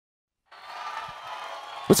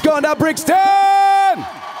What's going on, Brixton?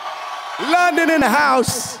 London in the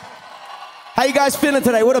house. How you guys feeling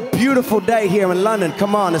today? What a beautiful day here in London.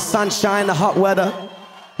 Come on, the sunshine, the hot weather.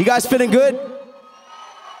 You guys feeling good?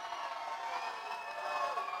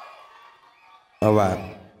 All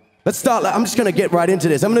right. Let's start. I'm just gonna get right into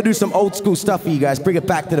this. I'm gonna do some old school stuff for you guys. Bring it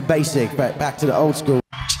back to the basics, back to the old school.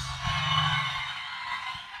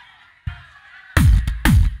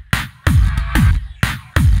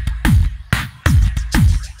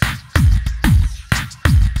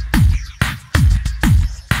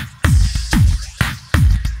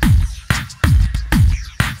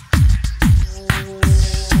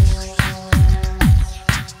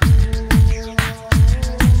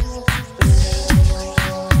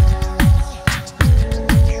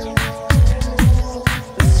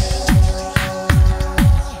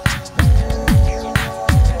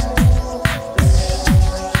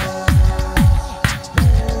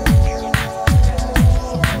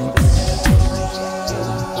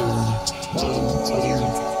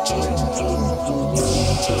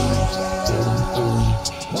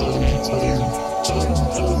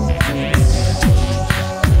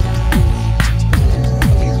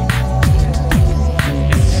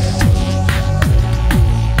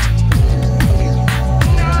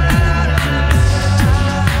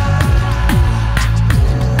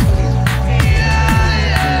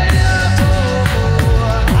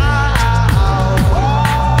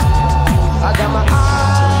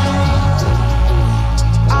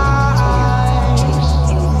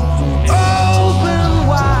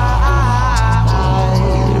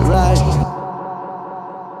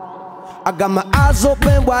 I got my eyes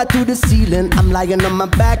open wide to the ceiling. I'm lying on my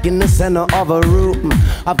back in the center of a room.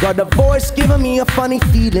 I've got a voice giving me a funny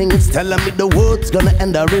feeling. It's telling me the world's gonna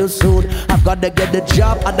end real soon. I've got to get the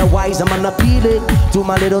job, otherwise I'm unappealing. Do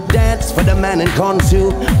my little dance for the man in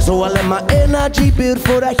conceal. So I let my energy build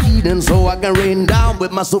for the healing, so I can rain down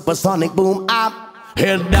with my supersonic boom. I'm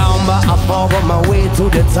head down, but I fall on my way to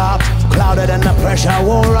the top. Clouded and the pressure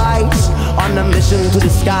won't rise. On a mission to the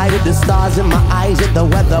sky with the stars in my eyes. If the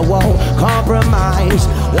weather won't compromise.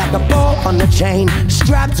 Like a ball on the chain,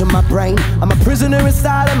 strapped to my brain. I'm a prisoner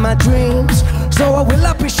inside of my dreams. So I will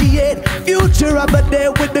appreciate future of a day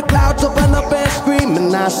with the clouds open up and scream.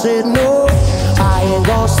 And I said no, I ain't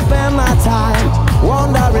gonna spend my time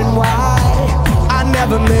wondering why I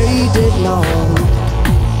never made it known.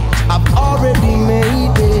 I've already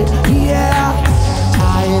made it, yeah.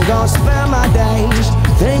 I ain't gonna spend my days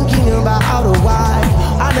thinking about how to why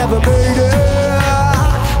I never made it.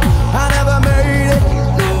 I never made it.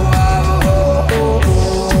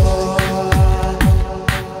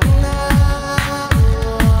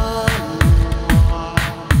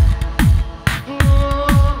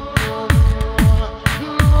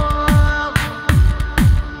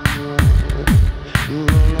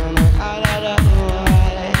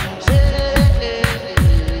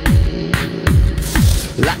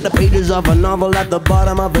 Like the pages of a novel at the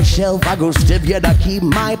bottom of a shelf, I go stiff yet I keep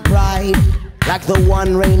my pride. Like the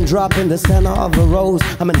one raindrop in the center of a rose,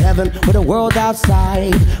 I'm in heaven with the world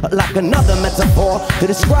outside. Like another metaphor to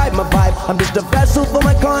describe my vibe, I'm just a vessel for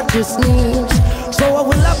my conscious needs. So I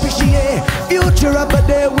will appreciate future of a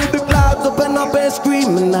day with the clouds open up and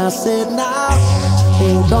scream. And I said now,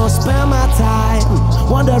 ain't gonna spend my time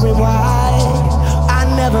wondering why I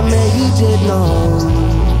never made it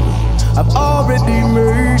known. I've already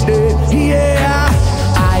made it, yeah.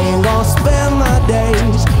 I ain't gonna spend my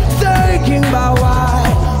days thinking about why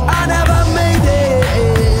I never made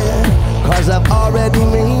it. Cause I've already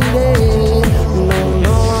made it.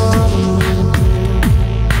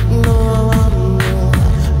 No,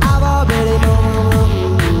 I've already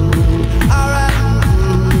known. Alright.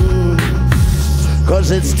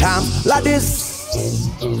 Cause it's time like this.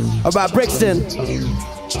 Alright, Brixton,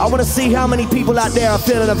 I wanna see how many people out there are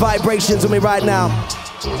feeling the vibrations with me right now.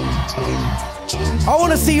 I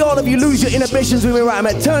wanna see all of you lose your inhibitions with me right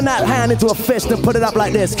now. Turn that hand into a fist and put it up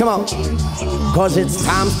like this, come on. Cause it's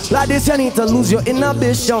times like this you need to lose your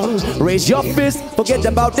inhibition. Raise your fist, forget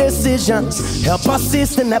about decisions. Help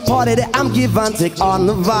assist in that party that I'm giving. Take on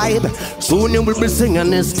the vibe, soon you will be singing.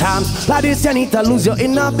 This times like this you need to lose your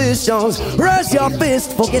inhibitions. Raise your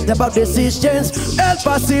fist, forget about decisions. Help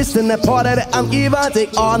assist in that party that I'm giving.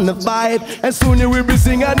 Take on the vibe, and soon you will be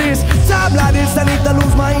singing this. Time like this I need to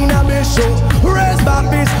lose my inhibition. Raise my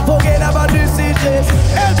fist, forget about decisions.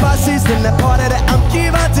 Help assist in that party that I'm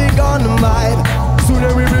giving. Take on the vibe, soon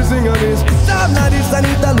you will be singing this. Time like this I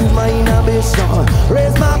need to lose my inhibition.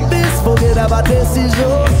 Raise my fist, forget about decisions.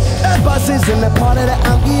 Help assist in the party that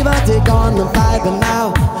I'm giving. Take on the vibe. And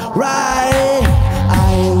now, right,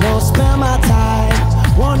 I ain't gonna spend my time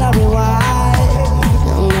wondering why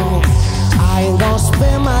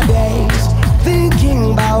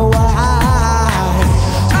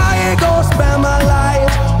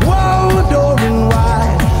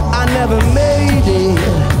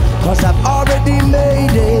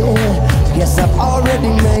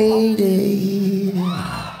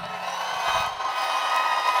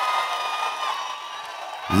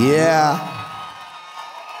Yeah.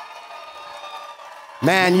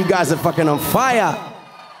 Man, you guys are fucking on fire.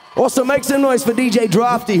 Also make some noise for DJ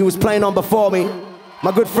Drafty, who was playing on before me.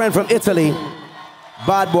 My good friend from Italy.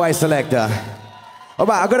 Bad boy selector. All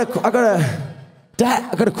right, I got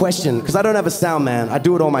a question, because I don't have a sound man. I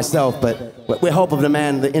do it all myself, but with help of the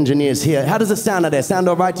man, the engineer's here. How does it sound out there? Sound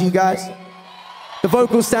all right to you guys? The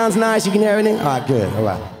vocal sounds nice, you can hear anything? All right, good, all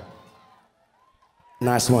right.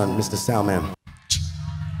 Nice one, Mr. Soundman.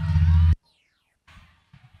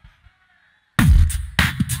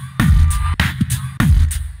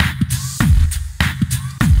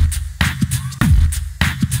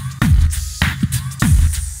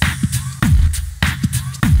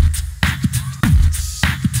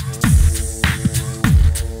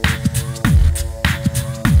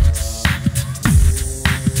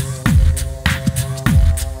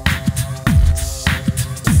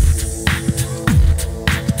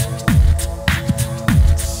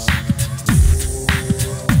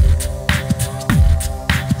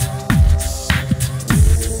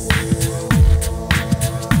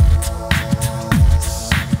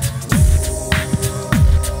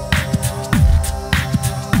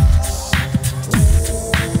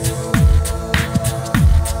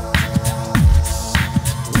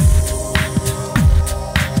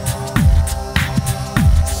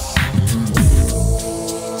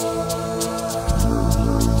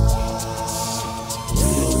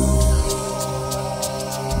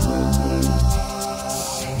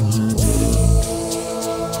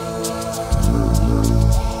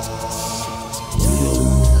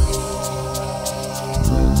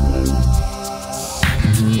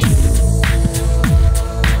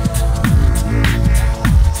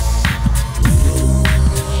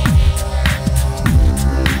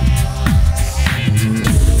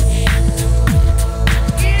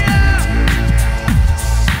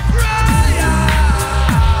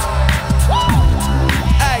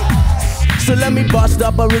 Let me bust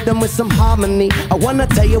up a rhythm with some harmony. I wanna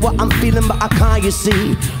tell you what I'm feeling, but I can't, you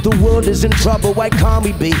see. The world is in trouble, why can't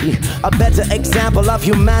we be a better example of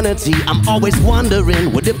humanity? I'm always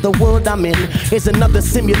wondering, what if the world I'm in is another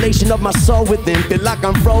simulation of my soul within? Feel like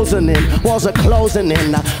I'm frozen in, walls are closing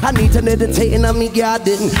in. I need to meditate and on me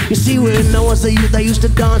garden. You see, we're no one's the youth I used to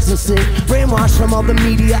dance and sing. Brainwashed from all the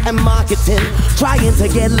media and marketing. Trying to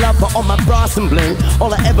get love for all my brass and bling.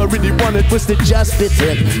 All I ever really wanted was to just fit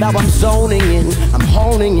in. Now I'm zoning in, I'm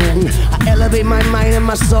honing in. I elevate my mind and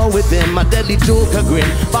my soul within. My deadly joker grin,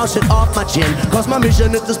 bounce it off my chin. Cause my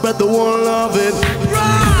mission is to spread the one love it.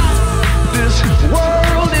 This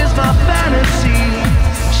world is my fantasy,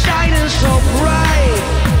 shining so bright.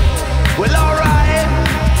 Well, alright,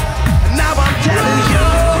 now I'm telling you,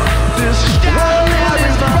 this world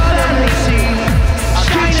is my fantasy,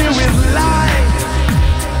 shining with light.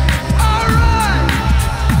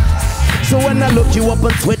 So when I look you up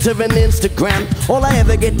on Twitter and Instagram, all I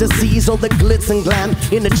ever get to see is all the glitz and glam.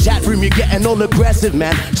 In the chat room you're getting all aggressive,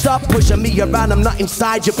 man. Stop pushing me around, I'm not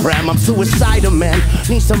inside your pram. I'm suicidal, man,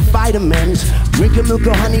 need some vitamins. Drinking milk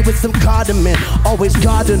or honey with some cardamom. Always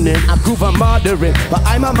gardening, I groove I'm modern. But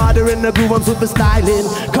I'm a modern in the groove, I'm super styling.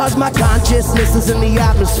 Cause my consciousness is in the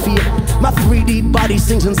atmosphere. My 3D body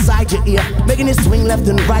sings inside your ear, making it swing left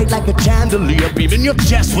and right like a chandelier. Beaming your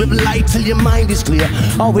chest with light till your mind is clear.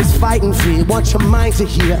 Always fighting free, want your mind to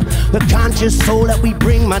hear the conscious soul that we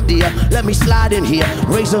bring, my dear. Let me slide in here,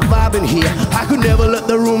 raise a vibe in here. I could never let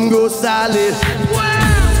the room go silent.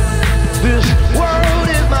 This world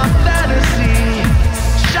is my fantasy,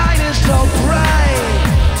 shining so bright.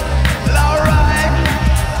 Well, alright,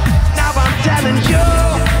 now I'm telling you,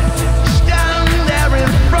 stand there in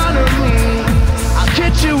front of me, I'll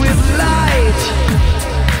hit you with light.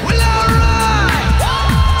 Well, alright.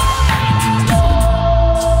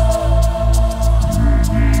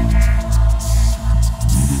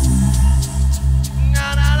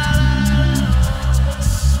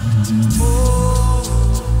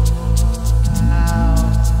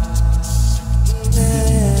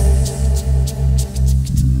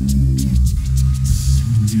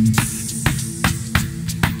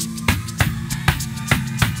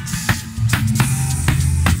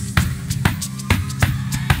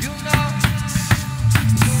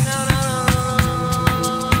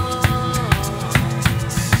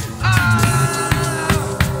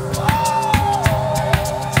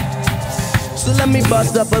 So let me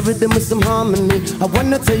bust up a rhythm with some harmony. I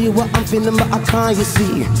wanna tell you what I'm feeling, but I can't, you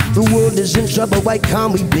see. The world is in trouble, why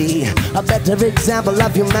can't we be a better example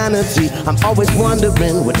of humanity? I'm always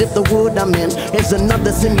wondering, what if the world I'm in is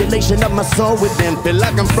another simulation of my soul within? Feel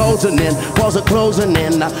like I'm frozen in, walls are closing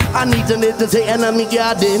in. I need to live to say enemy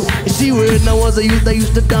garden. You see, when I was a youth, I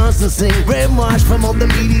used to dance and sing. Brainwashed from all the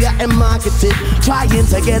media and marketing, trying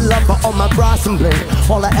to get love for all my bras and bling.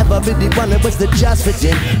 All I ever really wanted was to just fit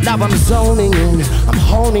in. Now I'm zoning in, I'm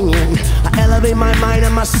honing in. I elevate my mind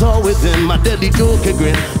and my soul within. My deadly joke and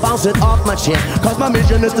grin, bounce it off my chin. Cause my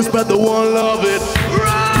mission is to spread the one love it.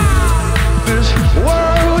 This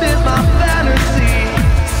world is my fantasy,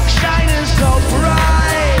 shining so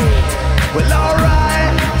bright. Well,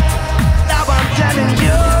 alright, now I'm telling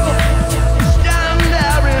you, stand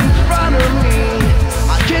there in front of me,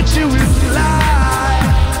 I'll get you with light.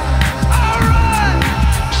 Alright,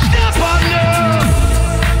 step on up.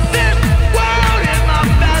 This world is my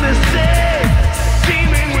fantasy,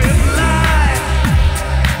 teeming with light.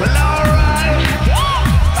 Well, alright,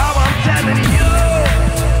 now I'm telling you,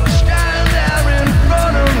 stand there in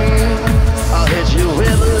front of me, I'll hit you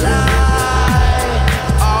with light.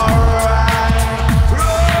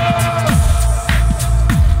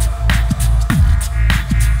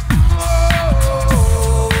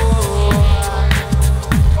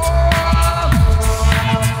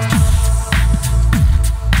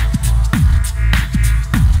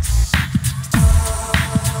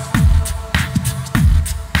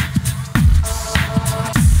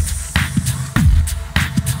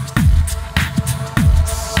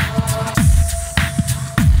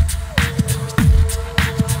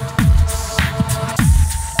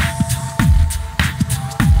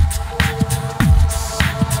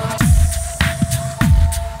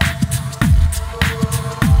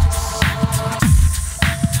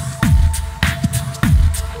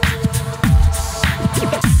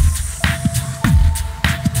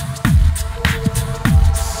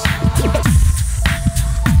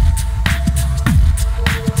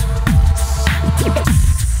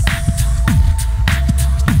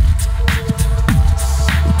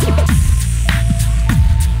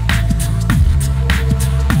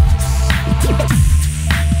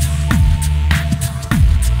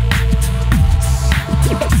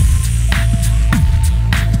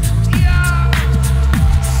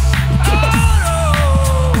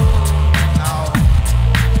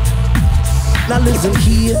 Now listen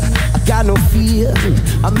here, I got no fear.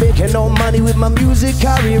 I'm making no money with my music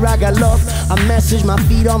career. I got love, I message my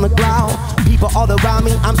feet on the ground. People all around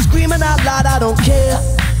me, I'm screaming out loud, I don't care.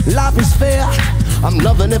 Life is fair, I'm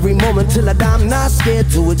loving every moment till I die. I'm not scared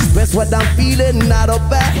to express what I'm feeling, not a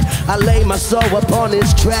back. I lay my soul upon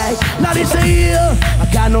this track. Now this here, I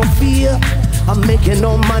got no fear. I'm making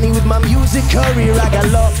no money with my music career. I got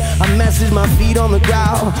love, I message my feet on the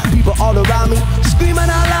ground. People all around me, screaming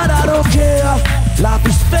out loud, I don't care. Life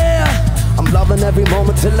is fair, I'm loving every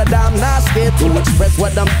moment till I die. I'm not scared to express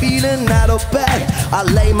what I'm feeling, not a back. I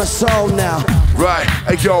lay my soul now. Right,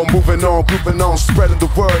 hey yo, moving on, spreading the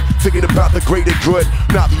word, thinking about the greater good,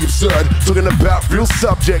 not the absurd, talking about real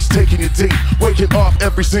subjects, taking it deep, waking up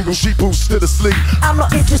every single sheep who's still asleep. I'm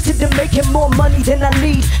not interested in making more money than I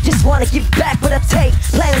need, just wanna give back what I take,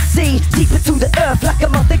 plant a seed, deep into the earth like a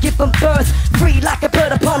mother giving birth, free like a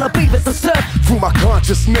bird upon a beat with the surf. Through my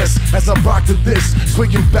consciousness, as I rock to this,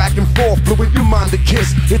 swinging back and forth, blowing your mind a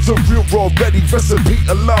kiss. It's a real raw, ready recipe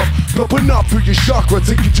of love, blowing up through your chakra,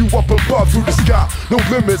 taking you up above through the sky. No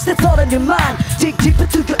limits. That's all in your mind. Dig deep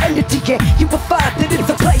into your energy, and you will find that it's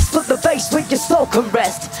a place for the bass where your soul can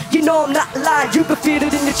rest. You know I'm not lying, you can feel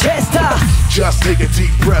it in your chest. Just take a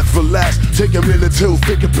deep breath, relax. Take a minute to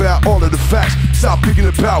think about all of the facts. Stop thinking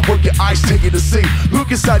about what your eyes take you to see.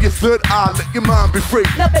 Look inside your third eye, let your mind be free.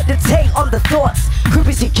 Now meditate on the thoughts,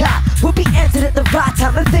 queries you got will be answered at the right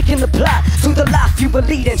time. And thinking the plot to the life you were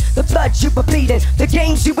leading, the blood you were bleeding, the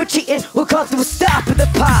games you were cheating will come to a stop in the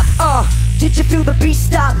pop. Did you feel the beat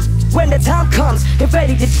stop? When the time comes, get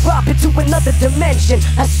ready to drop into another dimension.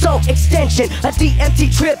 A soul extension, a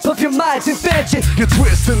DMT trip of your mind's invention. You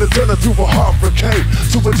twist and turn through a hurricane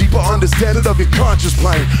to a deeper understanding of your conscious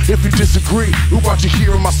plane. If you disagree with what you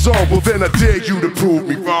hear in my song, well then I dare you to prove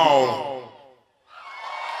me wrong.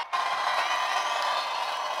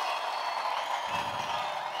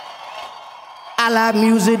 I like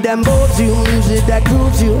music that moves you, music that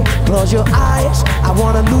grooves you. Close your eyes, I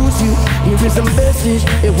wanna lose you. Here is a message,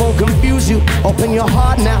 it won't confuse you. Open your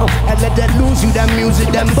heart now and let that lose you. That music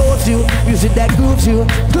that moves you, music that grooves you.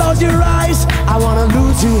 Close your eyes, I wanna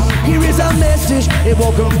lose you. Here is a message, it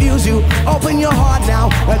won't confuse you. Open your heart now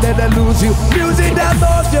and let that lose you. Music that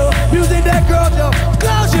moves you, music that grooves you.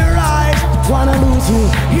 Close your eyes, wanna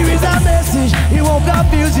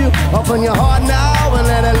Open your heart now and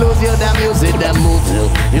let it lose you. That music that moves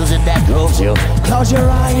you, music that grows you. Close your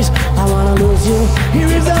eyes, I wanna lose you. Here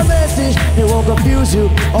is a message, it won't confuse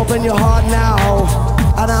you. Open your heart now.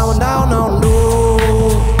 And now, no, no, no.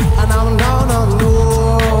 And now, no, no,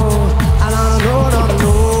 no. And now, no, no,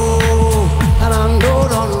 no. And now,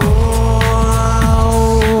 no, no,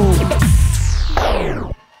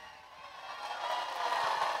 no.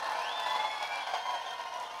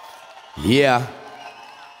 Yeah.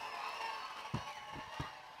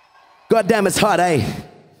 God damn, it's hot, eh?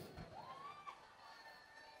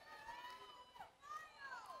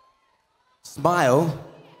 Smile?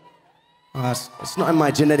 It's not in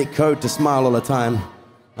my genetic code to smile all the time,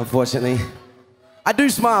 unfortunately. I do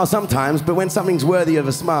smile sometimes, but when something's worthy of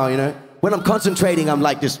a smile, you know? When I'm concentrating, I'm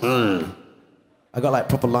like this, I got like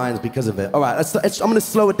proper lines because of it. All right, I'm gonna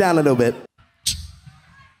slow it down a little bit.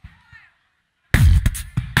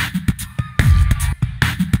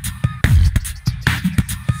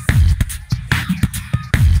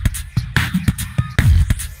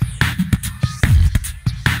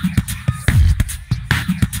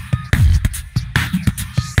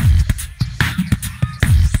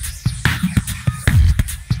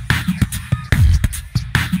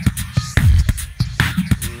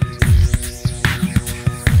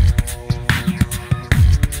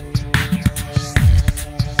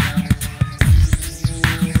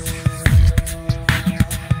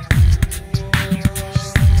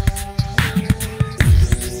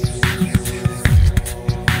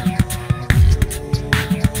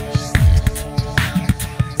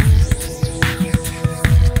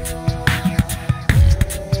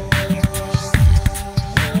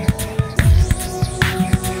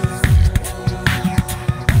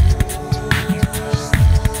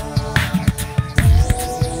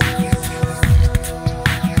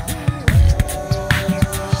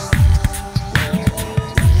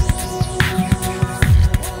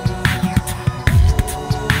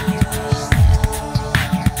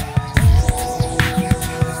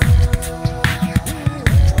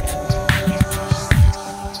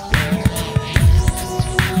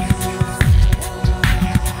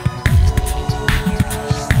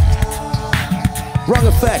 Wrong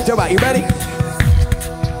effect. All right, you ready?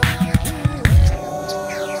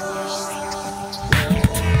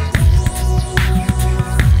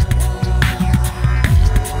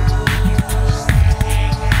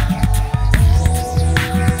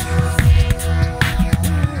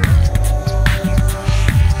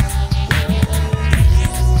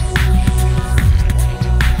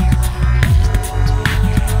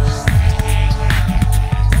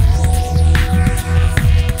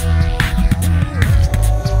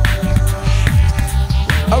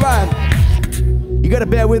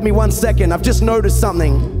 Bear with me 1 second. I've just noticed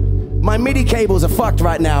something. My MIDI cables are fucked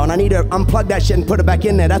right now, and I need to unplug that shit and put it back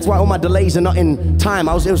in there. That's why all my delays are not in time.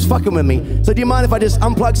 It was fucking with me. So do you mind if I just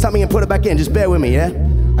unplug something and put it back in? Just bear with me, yeah?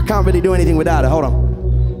 I can't really do anything without it. Hold on.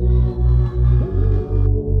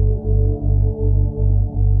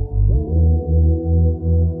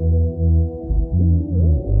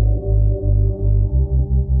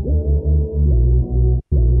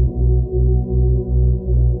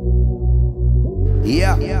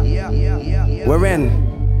 Yeah, we're in.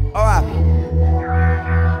 All right.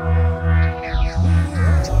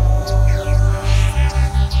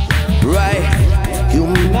 Right.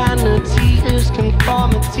 Humanity is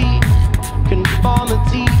conformity.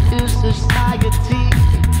 Conformity is society.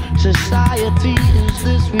 Society is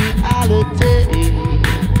this reality.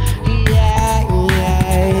 Yeah.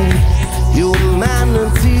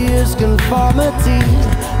 Humanity is conformity.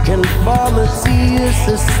 Conformity is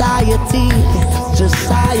society.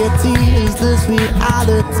 Society is this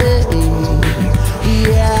reality.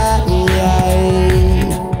 Yeah.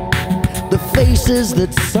 The faces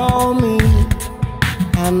that saw me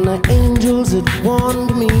and the angels that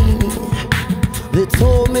warned me, they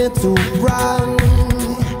told me to run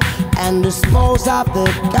and dispose of the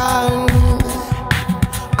gun.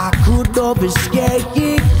 I could have escaped,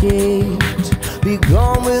 be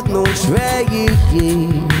gone with no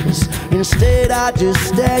trace. Instead I just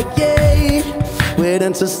stayed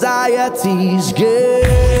within society's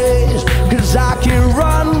gaze. Cause I can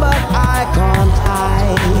run but I can't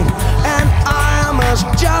hide, and I must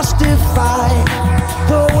justify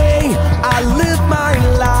the way I live my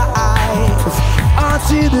life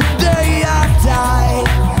until the day I die.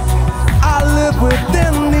 I live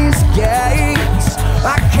within these gates,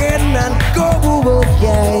 I cannot go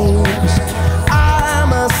against. I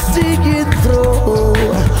must seek it through,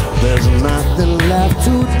 there's nothing left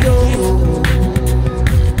to do.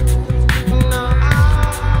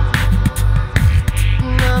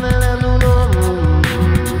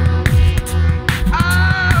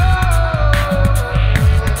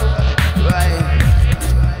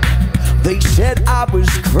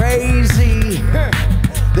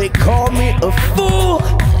 call me a fool,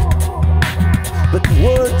 but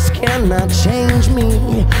words cannot change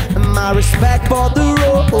me and my respect for the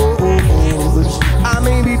rules. I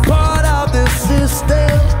may be part of the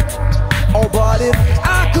system, oh, but if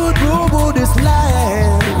I could rule this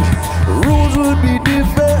land, rules would be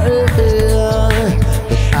different. But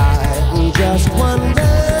I'm just one man.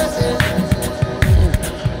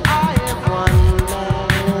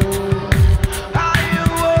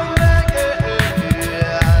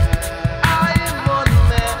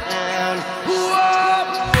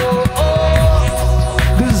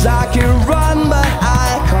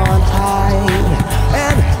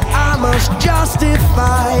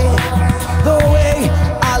 Justify the way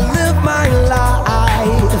I live my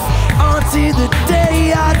life until the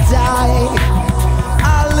day I die.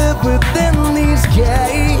 I live within these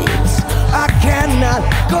gates, I cannot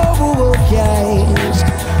go against.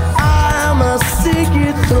 I must seek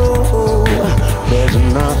it through. There's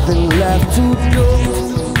nothing left to do.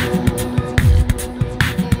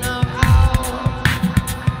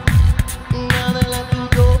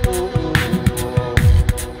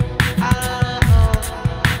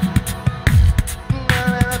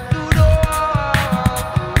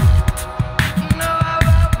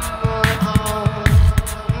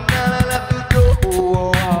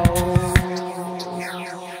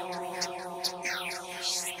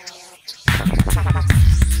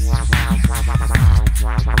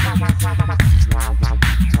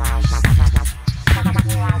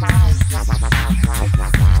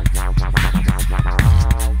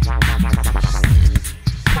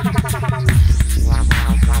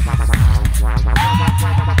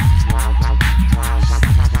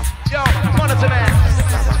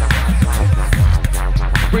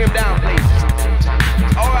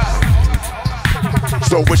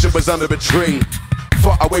 Under a tree,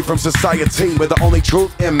 far away from society, where the only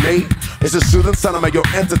truth in me is the soothing sound of my own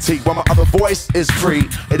entity. While my other voice is free,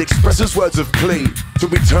 it expresses words of plea to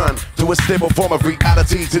return to a stable form of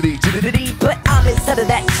reality. But I'm inside of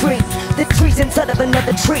that tree, the tree's inside of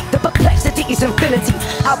another tree. The perplexity is infinity,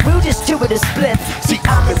 I will just do it a split. See,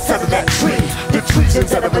 I'm inside of that tree, the tree's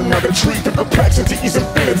inside of another tree. The perplexity is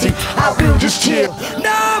infinity, I will just chill.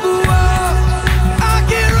 Number one, I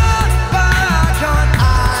can run, but I can't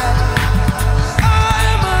hide. I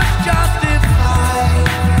must justify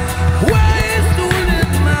ways to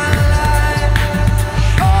live my life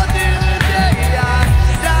until the day I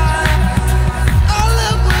die. I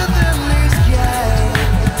live within these gates,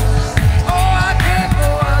 oh, I can't go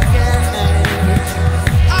again.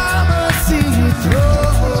 I must see it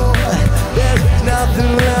through. There's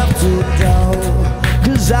nothing left to do,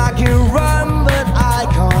 'cause I can run but I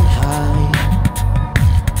can't hide.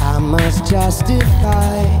 I must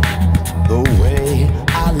justify the way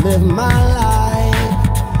I live my life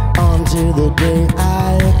until the day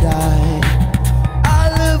I die. I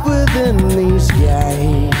live within these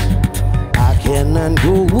gates, I cannot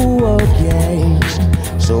go against.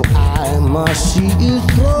 So I must see it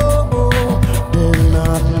through. There's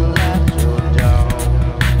nothing left to do.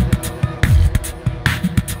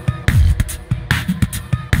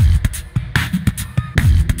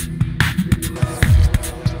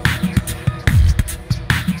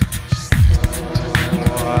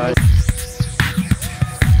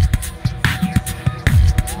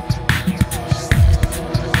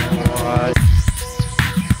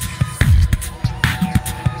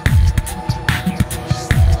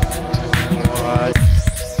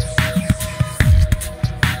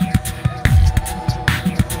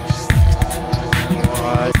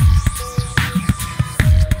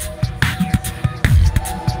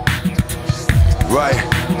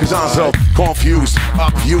 I'm so confused,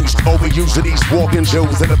 abused, overused of these walking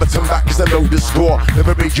shoes. I never turn back 'cause I know the score.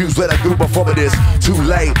 Never be used what I do before it is too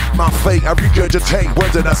late. My fate, I regurgitate.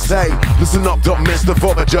 What did I say? Listen up, don't miss the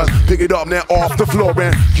father. Just pick it up now off the floor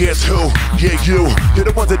and guess who? Yeah, you. You're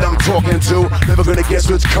the one that I'm talking to. Never gonna guess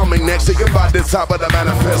what's coming next. Say goodbye to the top of the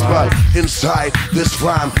manifest, but inside this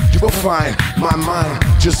rhyme, you will find my mind.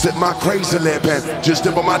 Just sit my crazy lip and just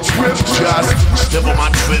dip on my trip, just step on my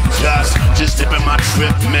trip, just dip in my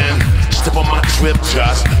trip, man. Step on my trip,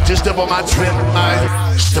 just step on my trip,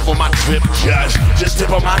 step on my trip, just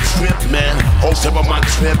step on my trip, man. Oh, step on my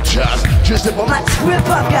trip, just step on my trip.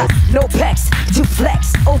 I've got no pecs to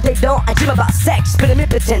flex. Oh, they don't. I dream about sex, but I'm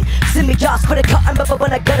impotent. Send me jobs for the cotton, but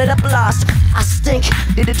when I got it up lost, I stink.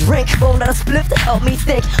 Did a drink, roll out a spliff to help me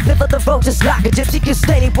think. Live on the road just like a gypsy, can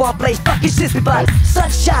stay in one place. Fuck your shit, but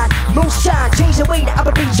sunshine, moonshine, change the way that I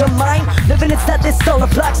would read your mind. Living inside this solar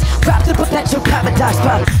flux, trapped in perpetual paradise,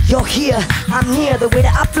 but you're here. here, I'm here. The way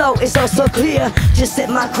that I flow is oh so clear. Just sip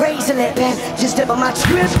my crazy lip and just step on my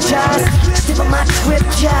trip, just step on my trip,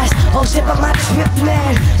 just oh step on my trip,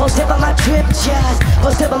 man. Oh step on my trip, just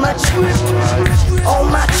oh step on my trip. Oh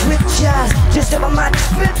my trip, just step on my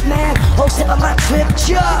trip, man. Oh step on my trip,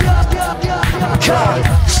 just come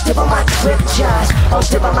step on my trip, just oh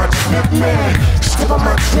step on my trip, man. Step on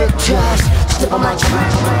my trip, just step on my trip,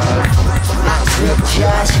 my trip,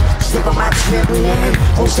 just step on my trip, man.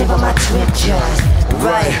 Oh step on my trip, just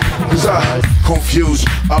right. Cause I confused,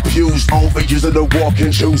 abused, overusing the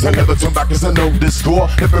walking shoes. I never turn back as I know this score.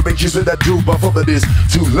 Never been accusing that do, but for it is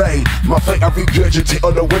too late. My fate I regurgitate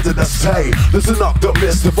all the words that I say. Listen up, the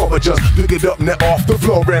mist, the former just pick it up, net off the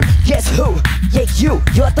floor and guess who? Yeah,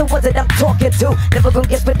 you're the one that I'm talking to. Never gonna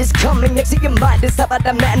guess what is coming next to your mind. It's about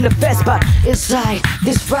to manifest, but inside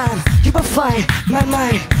this rhyme, you will find my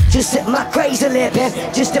mind. Just sip my crazy lip and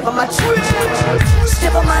just step on my trip.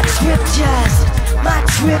 Step on my trip, just my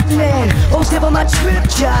trip, man. Oh, step on my trip,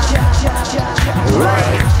 just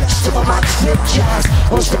right. Step on my trip, just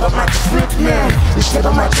oh, step on my trip, man. Step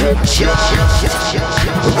on my trip, just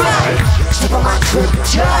right. Step on my trip,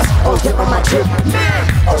 just oh, step on my trip, man.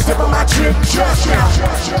 Oh, step on my trip, just now.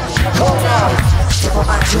 Hold up. Step on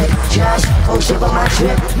my trip, just oh, step on my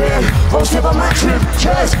trip, man. Oh, step on my trip,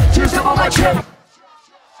 just step on my trip.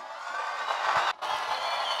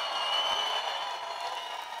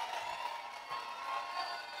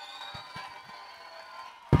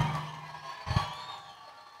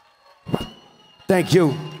 Thank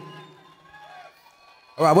you.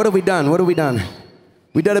 All right, what have we done? What have we done?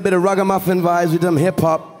 We did a bit of ragamuffin vibes, we did some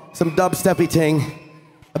hip-hop, some dubsteppy thing,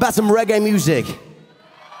 about some reggae music,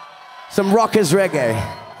 some rockers reggae.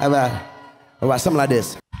 All right, something like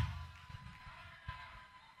this.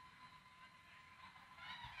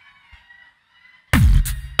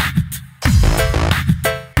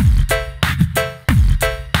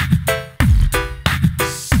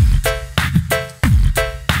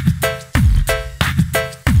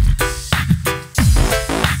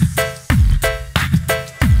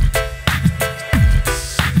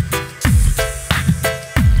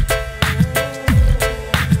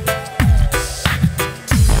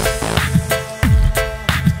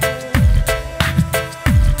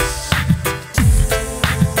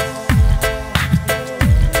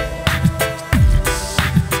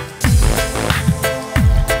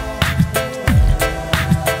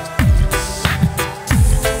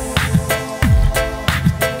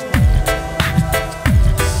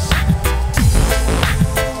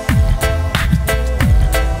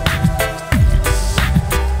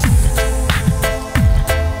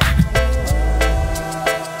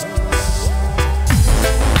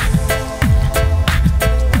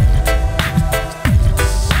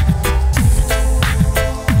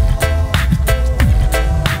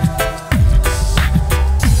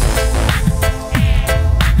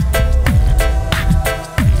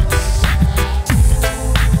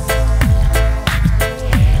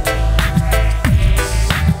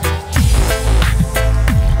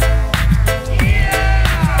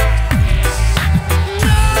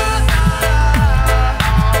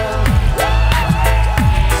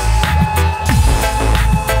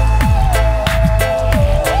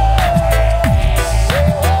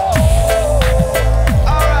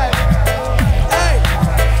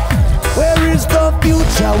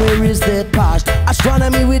 Where is that past?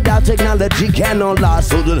 Astronomy without technology cannot last.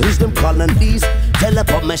 So the system calling these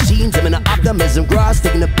teleport machines. I'm in an optimism grass,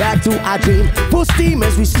 taking it back to our dream. Full steam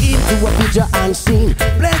as we scheme to a future unseen.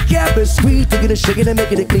 Black canvas sweet, to get it shaking and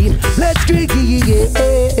making it clean. Let's drink,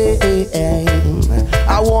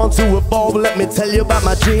 I want to evolve, let me tell you about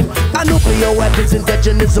my dream. A nuclear weapons,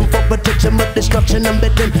 indigenism for protection, but destruction and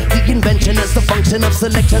betting. The invention is the function of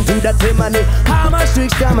selection to determine how much to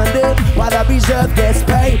exterminate while the reserve gets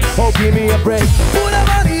paid. Oh, give me a break. Put a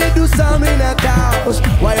money into something that counts.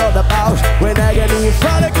 Why all the pouch when I get in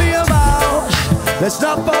front of me about? Let's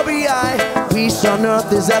not fall behind. Peace on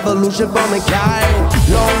earth is evolution for mankind.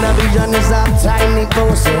 Long vision is our tiny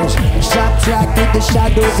forces. Shot track with the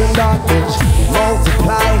shadows and darkness.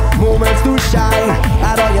 Multiply, moments to shine.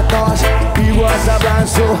 Add all your thoughts, he was a blind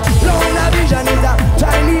soul. Long vision is our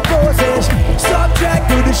tiny forces. Subtract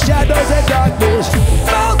to the shadows and darkness.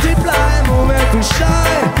 Multiply, moments to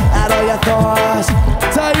shine. Add all your thoughts,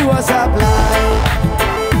 tell you what's up like.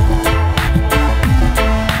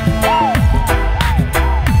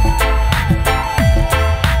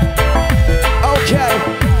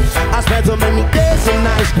 I spent so many days and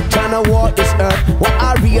nights trying to walk this earth. What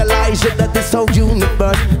I realize is that this whole universe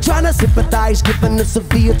burst. Trying to sympathize, giving us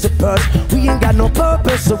severe to burst. We ain't got no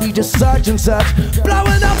purpose, so we just search and search.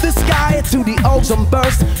 Blowing up the sky to the ozone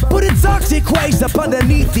burst. Putting toxic waste up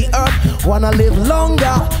underneath the earth. Wanna live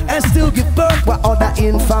longer and still give birth while all that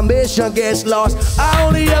information gets lost. I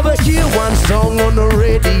only ever hear one song on the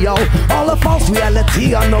radio. All the false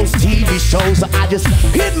reality on those TV shows. So I just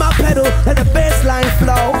hit my pedal, let the bass line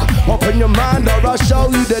flow. Open your mind or I'll show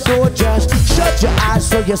you the door. Just shut your eyes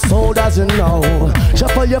so your soul doesn't know.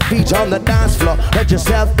 Shuffle your feet on the dance floor, let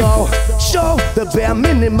yourself go. Show the bare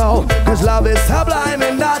minimal, cause love is sublime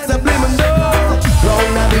and not subliminal.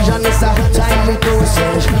 Long vision is a timely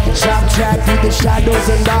process. Subtract through the shadows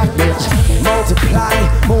and darkness. Multiply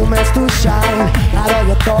moments to shine. Out of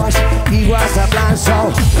your thoughts, he was a blind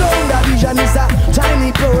soul. Long vision is a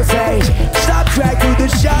timely process. Subtract through the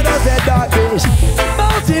shadows and darkness.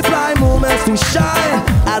 Multiply moments to shine.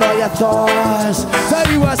 Out of your thoughts, so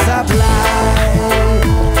he was a blind.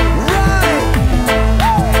 Right.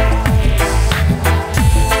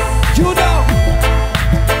 You know.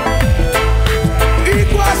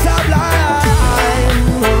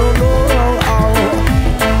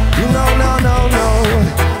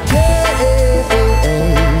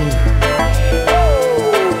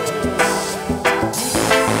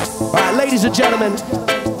 Ladies and gentlemen,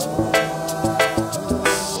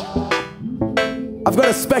 I've got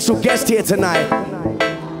a special guest here tonight.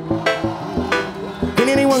 Can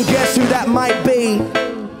anyone guess who that might be?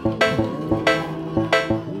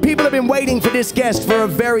 People have been waiting for this guest for a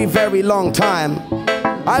very, very long time.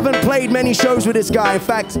 I haven't played many shows with this guy. In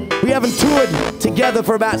fact, we haven't toured together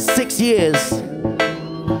for about 6 years.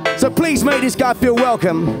 So please make this guy feel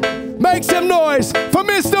welcome. Make some noise for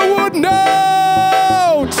Mr.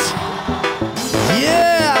 Woodnote!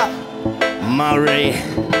 Yeah, Murray.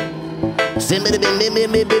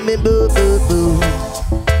 Boo boo boo.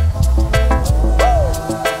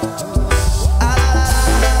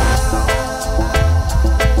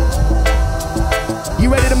 You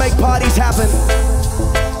ready to make parties happen?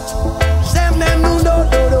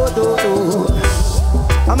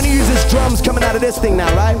 I'm gonna use this drums coming out of this thing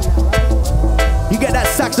now, right? You get that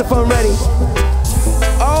saxophone ready?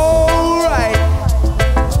 All right.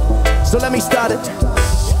 So let me start it.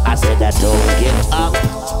 I said that don't give up.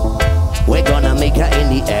 We're gonna make her in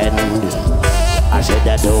the end. I said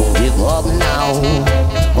that don't give up now.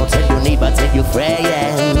 Don't tell your neighbor, tell your friend.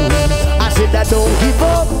 I said that don't give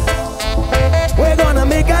up. We're gonna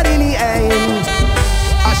make her in the end.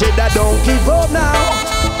 I said that don't give up now.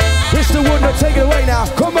 Mr. Woodnote, take it away now.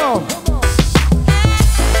 Come on.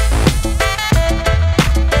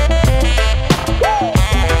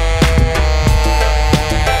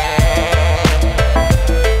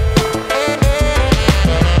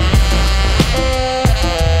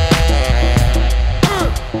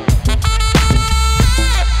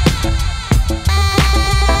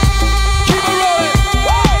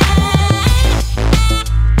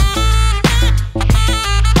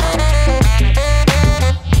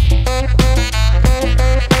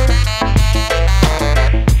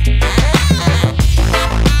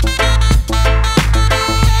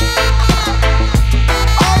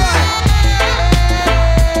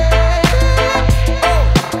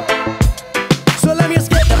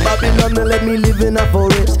 Let me live in a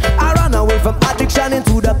forest. I run away from addiction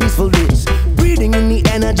into the peacefulness. Breathing in the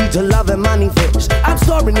energy to love and manifest. I'm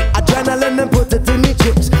storing the adrenaline and put it in my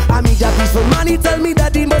chest. I mean that peaceful money tell me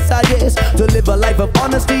that the most I yes. To live a life of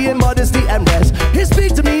honesty and modesty and rest. He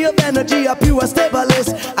speaks to me of energy, a pure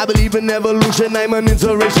stabilist. I believe in evolution, I'm an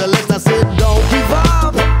interracialist. I said don't give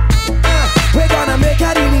up. We're gonna make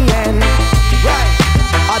it in the end. Right.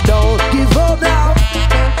 I don't give up now.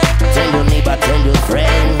 Tell your neighbor, tell your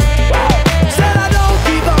friend. Said I don't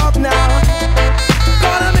give up now.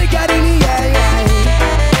 Gonna make it in the end.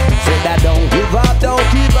 Said that don't give up, don't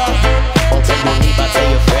give up. Don't tell your neighbor, tell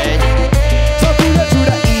your friend. So to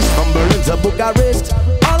the east, from Berlin to Bucharest,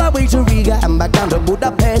 all the way to Riga and back down to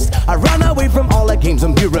Budapest. I run away from all the games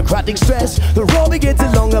and bureaucratic stress. The road be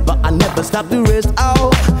getting longer, but I never stop to rest.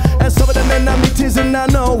 Oh, and some of the men I'm teasing, I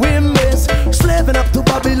know we miss. Slaving up to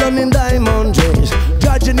Babylon in diamond dress.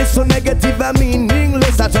 Judging it so negative and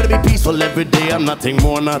meaningless. I try to be peaceful every day, I'm nothing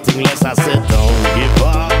more, nothing less. I said don't give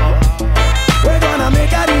up. We're gonna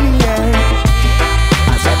make it in the end.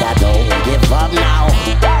 I said that don't give up now.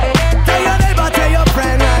 Tell your neighbor, tell your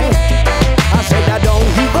friend, right? I said that don't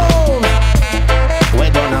give up.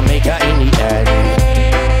 We're gonna make her in the end.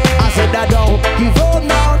 I said that don't give up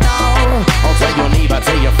now, now. Don't tell your neighbor,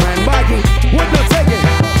 tell your friend. Mikey, would not take it.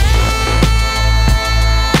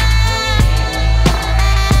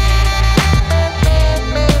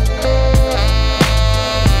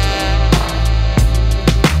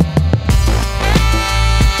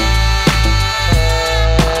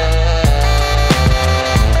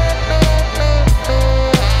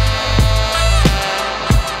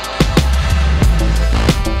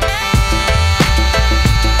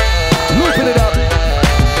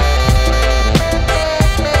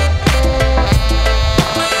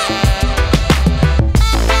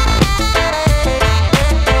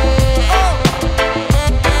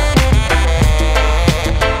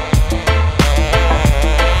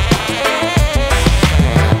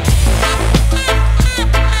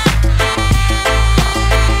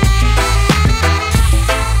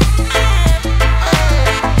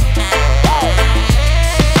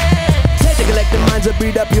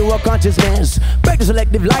 our consciousness. Break the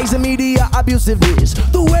selective lies and media abusiveness.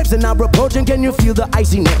 The waves are now approaching, can you feel the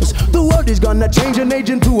iciness? The world is gonna change and age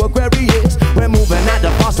into Aquarius. We're moving at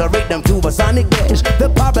a faster rate than to a sonic dash.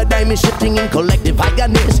 The paradigm is shifting in collective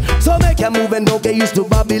highness. So make a move and don't get used to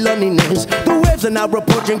Babyloniness. The waves are now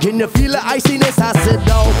approaching, can you feel the iciness? I said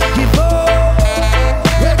don't give up,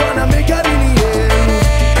 we're gonna make it in the end.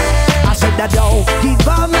 I said that don't give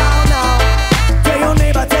up now, now. Tell your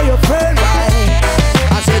neighbor, tell your friend, right?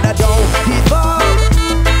 I said that don't give up,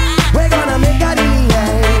 we're gonna make it in the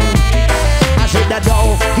end. I said that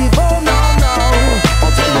don't give up, no, no.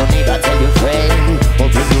 Oh, tell your neighbor, tell your friend. Oh,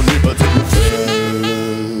 tell your neighbor, tell your friend.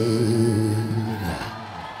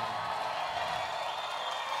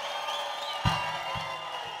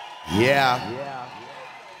 Yeah.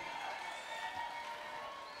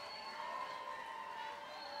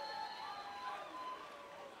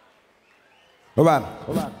 All right.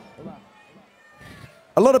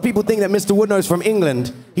 A lot of people think that Mr. Woodnote's from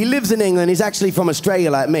England. He lives in England. He's actually from Australia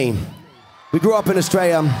like me. We grew up in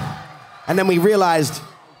Australia, and then we realized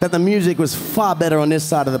that the music was far better on this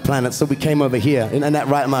side of the planet, so we came over here. Isn't that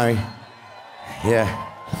right, Murray?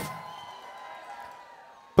 Yeah.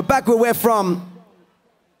 But back where we're from,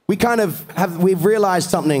 we've realized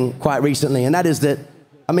something quite recently, and that is that,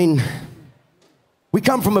 I mean, we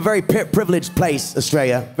come from a very privileged place,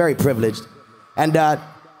 Australia, very privileged. And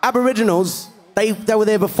Aboriginals, they were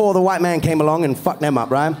there before the white man came along and fucked them up,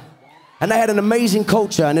 right? And they had an amazing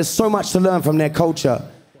culture, and there's so much to learn from their culture.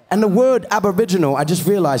 And the word Aboriginal, I just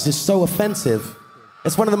realized, is so offensive.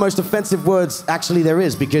 It's one of the most offensive words actually there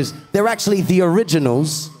is, because they're actually the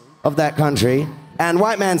originals of that country. And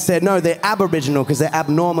white man said, no, they're aboriginal because they're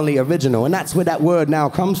abnormally original. And that's where that word now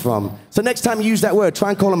comes from. So next time you use that word, try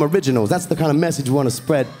and call them originals. That's the kind of message we want to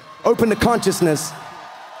spread. Open the consciousness.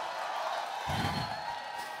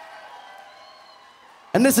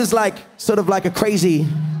 And this is like, sort of like a crazy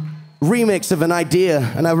remix of an idea,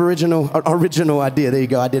 an original idea. There you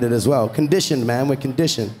go, I did it as well. Conditioned, man, we're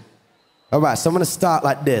conditioned. All right, so I'm gonna start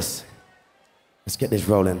like this. Let's get this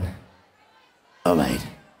rolling. All right.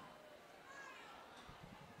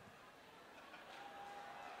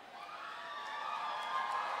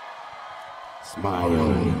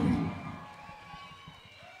 Smile.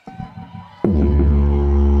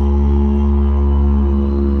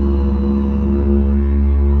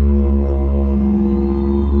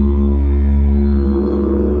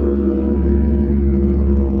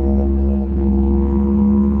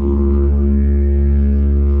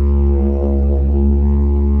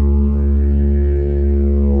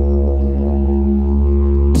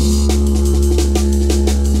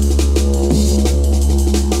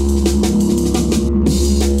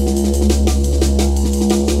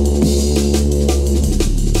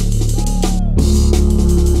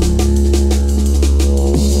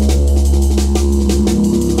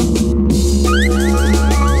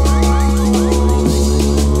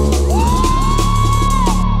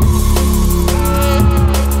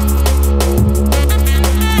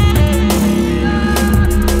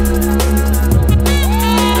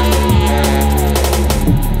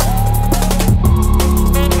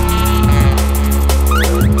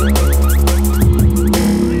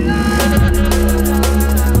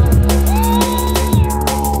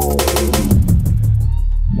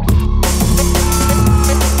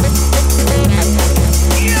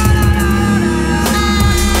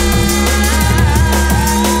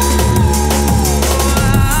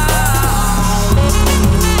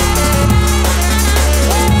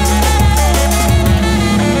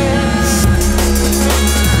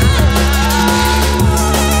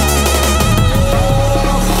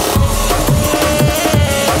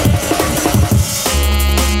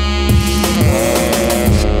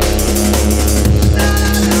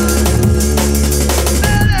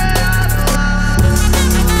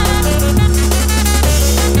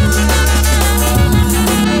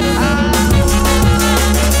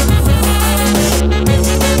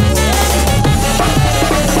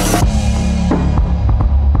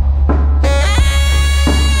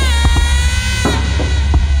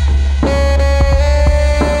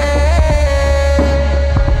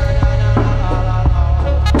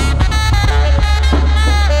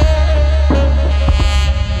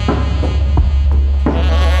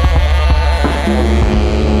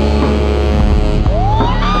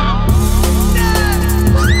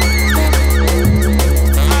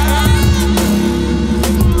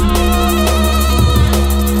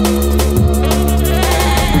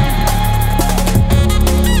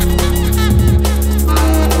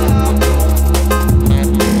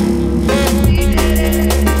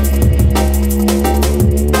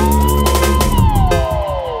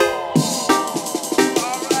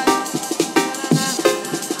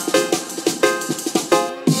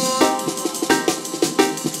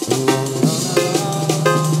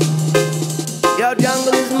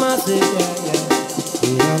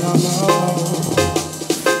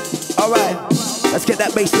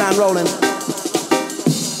 that bass line rolling.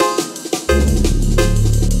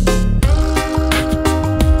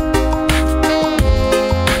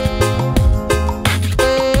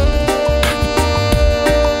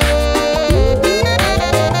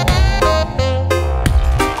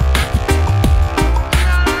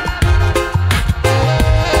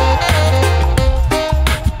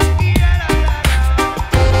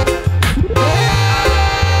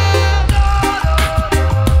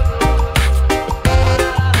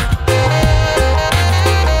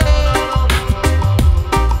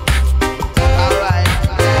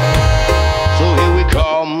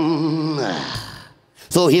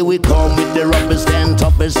 So here we come with the roughest and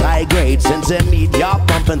toughest high grade. Since the media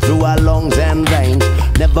pumping through our lungs and veins,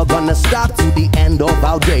 never gonna stop to the end of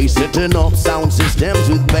our days. Setting up sound systems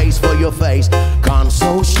with bass for your face.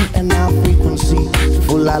 Console shooting our frequency,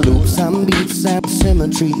 full of loops and beats and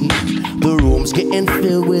symmetry. The room's getting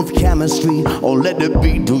filled with chemistry. Oh, let the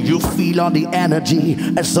beat, do you feel all the energy?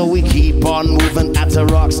 And so we keep on moving at a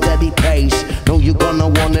rock steady pace. Know you're gonna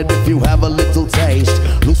want it if you have a little taste.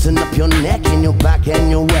 Loosen up your neck and your back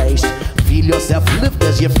and your waist. Feel yourself lift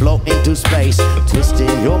as you float into space.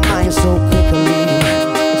 Twisting your mind so quickly,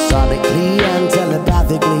 sonically and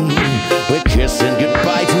telepathically. We're kissing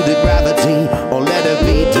goodbye to the gravity. Oh, let it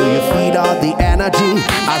be, do you feel all the energy?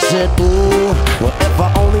 I said, ooh, well, if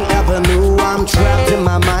I only ever knew I'm trapped in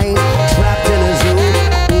my mind, trapped in a zoo.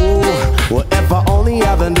 Ooh, well, if I only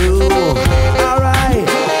ever knew. Alright,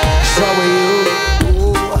 so are you.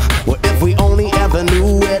 Ooh, well, if we only ever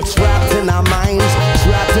knew we're trapped in our minds,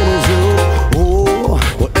 trapped in a zoo. Ooh,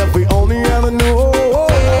 well, if we only ever knew.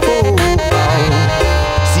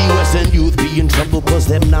 See Western youth be in trouble cause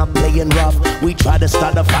them not playing rough. We try to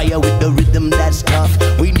start a fire with the rhythm that's tough.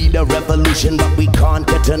 We need a revolution but we can't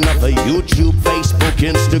get enough of YouTube, Facebook,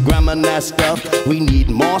 Instagram and that stuff. We need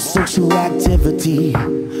more social activity,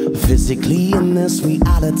 physically in this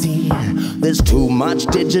reality. There's too much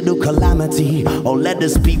digital calamity. Oh, let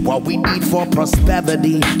us be what we need for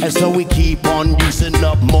prosperity. And so we keep on using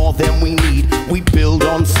up more than we need. We build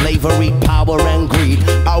on slavery, power and greed.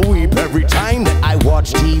 I weep every time that I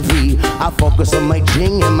watch TV. I focus on my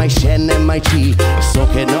jing and my shen and my chi.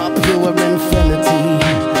 Soaking up pure infinity.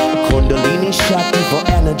 Kundalini Shakti for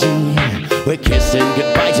energy. We're kissing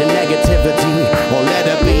goodbye to negativity. Oh, let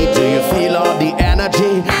it be, do you feel all the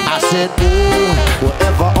energy? I said, ooh, well,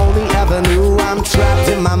 if I only ever knew I'm trapped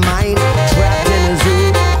in my mind, trapped in a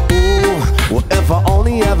zoo. Ooh, well, if I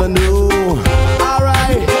only ever knew.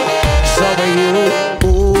 Alright, so are you.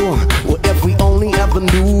 Ooh, well, if we only ever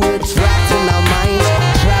knew we're trapped in our minds,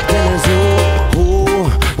 trapped in a zoo. Ooh,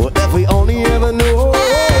 well, if we only ever knew.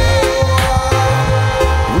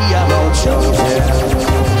 We are all chosen.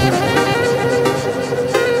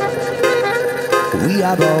 We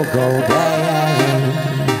are all golden.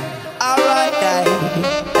 Alright,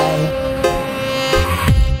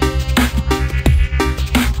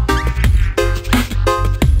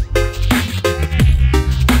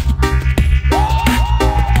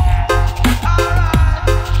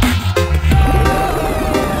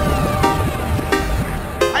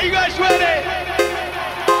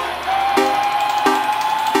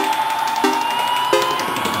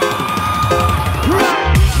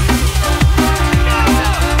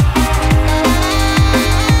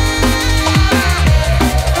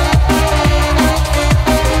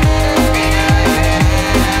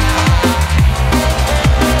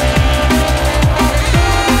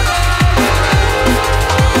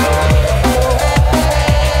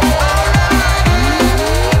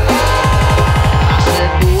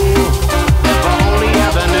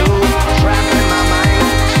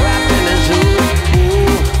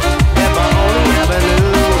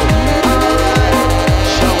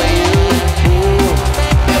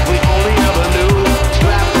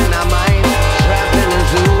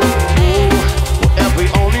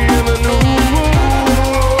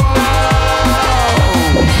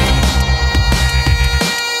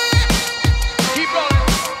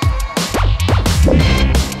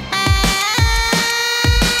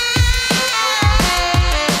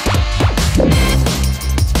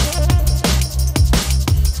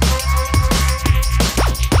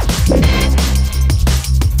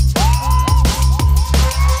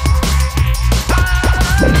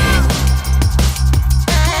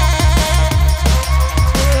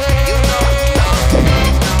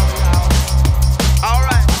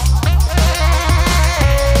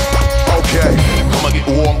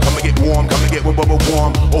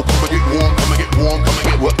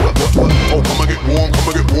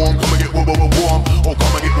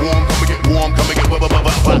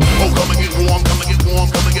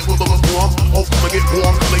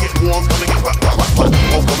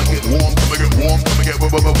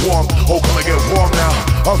 warm. Oh, come and get warm now.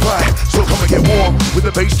 Alright, so come and get warm with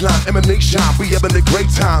the baseline emanation. We having a great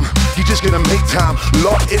time. You just gonna make time.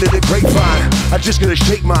 Lock into the grapevine. I just gonna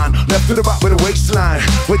shake mine. Left to the right with a waistline.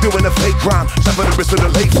 We're doing a fake crime. Stop at the wrist with a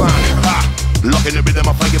late fine. Locking the rhythm,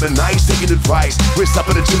 I'm playing the nice, taking advice. We're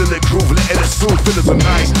stopping the chill in the groove, letting it soothe, feeling so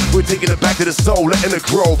nice. We're taking it back to the soul, letting it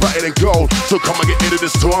grow, bright and gold. So come and get into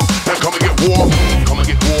the storm, and come and get warm. Come and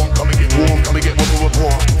get warm, come and get warm, come and get warm,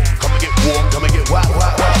 warm. Come and get warm, come and get wah,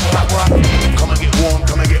 wah, wah, wah, wah. Come and get warm,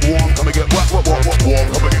 come and get warm, come and get wah, wah, wah, wah, warm.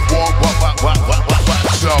 Come and get warm, wah, wah, wah, wah, wah,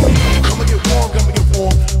 wah. So come and get warm, come and get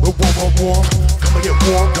warm, wah, wah, wah, warm. Come and get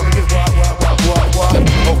warm, come and get wah, wah, wah, wah,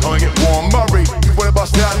 wah. Oh, come and get warm, Murray. You wanna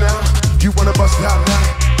bust out now? You wanna bust out now?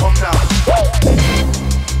 Come now.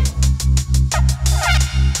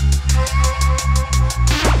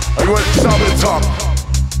 Are you ready to start with the top?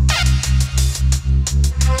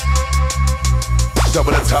 Start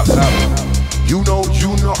with the top, top. You know,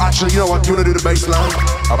 actually, you know what? You wanna do the bass line?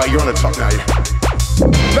 Alright, you're on the top now.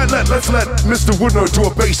 Let's let Mr. Woodnote do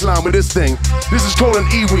a bass line with this thing. This is called an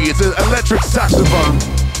E-Wee. It's an electric saxophone.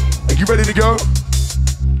 Are you ready to go?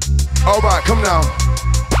 Alright, come now.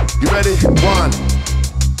 You ready? 1,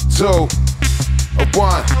 2,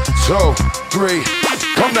 1, 2, 3.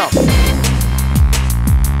 Come now.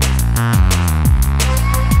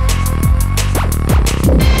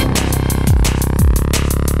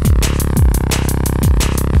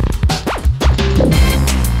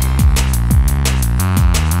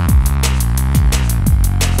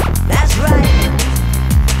 That's right.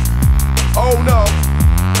 Oh no.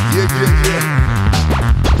 Yeah.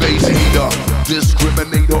 Bass heater.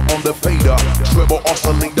 Discriminator on the fader, treble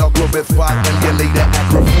oscillator, glorified emulator,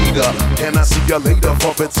 aggravator. Can I see you later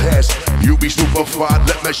for the test? You be stupefied,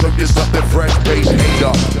 let me show you something fresh. Bass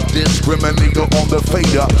hater, discriminator on the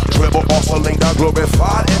fader, treble oscillator,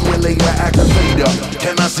 glorified emulator, aggravator.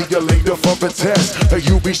 Can I see you later for the test?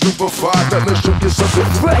 You be stupefied, let me show you something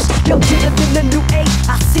fresh. Yo, chillin' in the new age,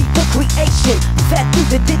 I see the creation. Fat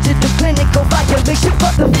through the digital clinical violation,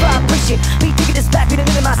 but the vibration. We taking this back with a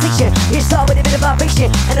minimization. It's all with a bit of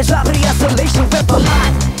vibration, and a drop of the isolation. Ripper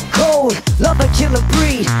hot, cold, love and kill and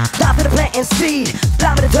breed. Stop for the plant and seed,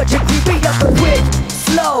 blind with a touch of greed. Beat up a quick,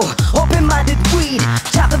 slow, open-minded weed.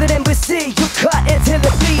 Top of an embassy, you cut until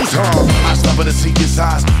it bleeds. I stop at the see his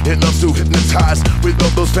eyes. It loves to hypnotize with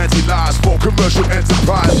all those fancy lies for commercial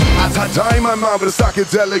enterprise. I tie my mind with a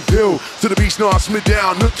psychedelic pill. To the beach knocks me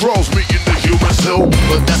down, it throws me in the human soul.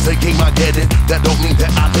 But that's the game, I get it. That don't mean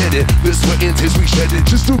that I let it. This sweat and tears we shed it,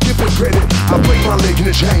 just to give it credit. I break my leg in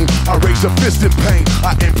a chain, I raise a fist in pain.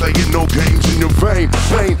 I ain't playing no games in your vein.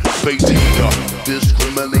 Bass hater,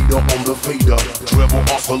 discriminator on the fader, treble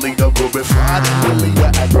oscillator, glorified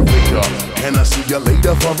emulator, aggravator. Can I see you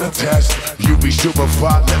later for the test? You be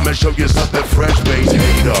stupefied, let me show you something fresh. Bass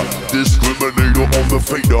hater, discriminator on the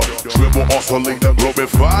fader, treble oscillator,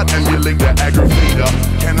 glorified emulator, aggravator.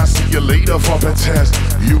 Can I see you later for the test?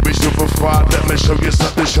 You be stupefied, let me show you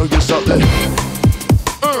something, show you something.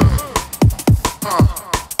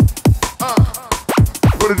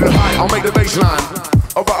 Put it in high, I'll make the bass line.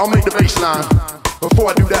 Alright, I'll make the bass line.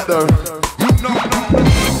 Before I do that though,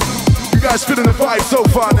 you guys feeling the vibe so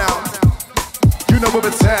far now. You know where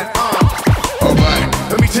it's at.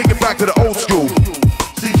 Alright, let me take it back to the old school.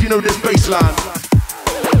 See if you know this bass line.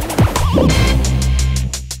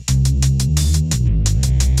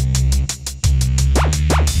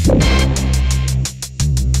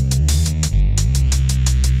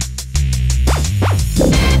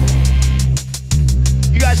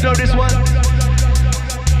 You guys know this one?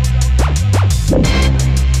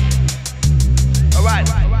 Alright.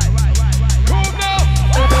 Cool now.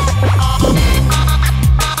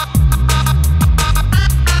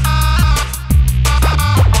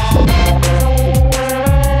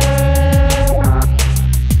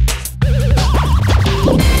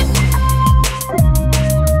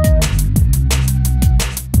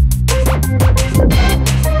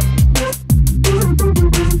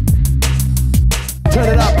 Turn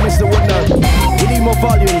it up, Mr. Woodnote. We need more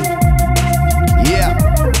volume. Yeah.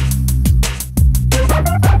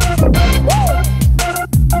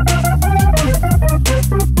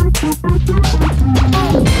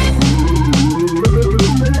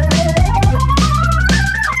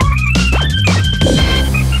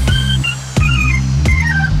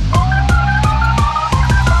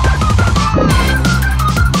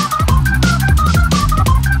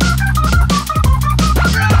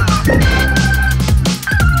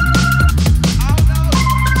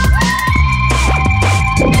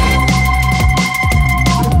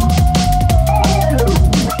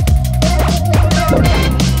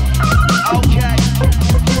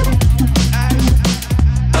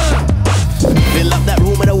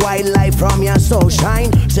 so shine.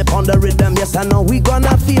 Step on the rhythm, yes I know we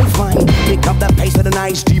gonna feel fine. Pick up the pace of the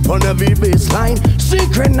nice, deep on every bass line.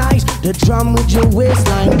 Synchronize the drum with your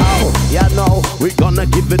waistline. Oh, yeah, know we gonna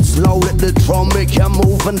give it slow. Let the drum make you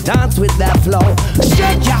move and dance with that flow.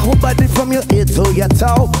 Shake your whole body from your head to your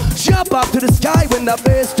toe. Jump up to the sky when the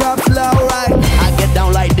bass drops low, right? I get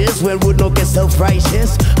down like this when Woodnote gets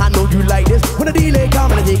self-righteous. I know you like this when the delay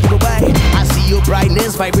come and I take it away. I see your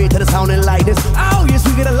brightness vibrate to the sound and lightness. Oh yes,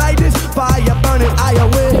 we gonna light this fire burning eye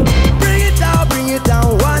away. Bring it down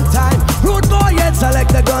one time. Rude boy and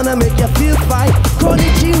selector gonna make you feel fine.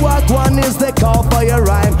 Konnichiwa, one is the call for your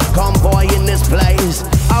rhyme. Come boy in this place,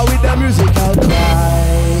 out with the music I'll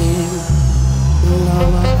cry.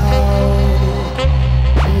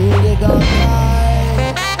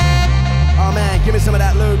 Oh man, give me some of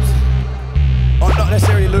that loops. Or not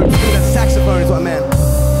necessarily loops, give me that saxophone is what I meant.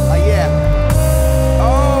 Oh yeah.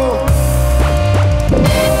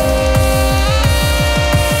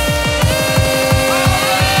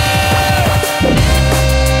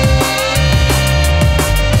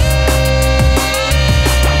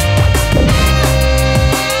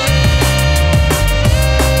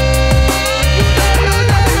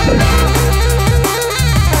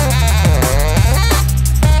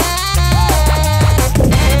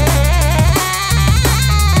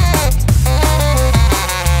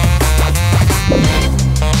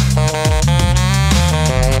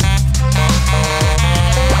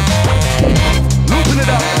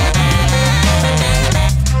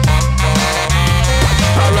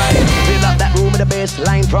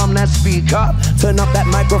 Line from that speaker, turn up that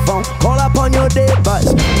microphone, call up on your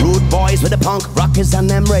neighbors. Rude boys with the punk rockers and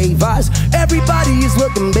them ravers. Everybody is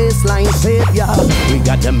looking baseline savior. We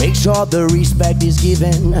got to make sure the respect is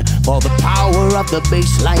given for the power of the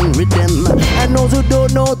baseline rhythm. And those who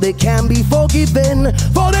don't know, they can be forgiven,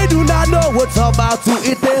 for they do not know what's about to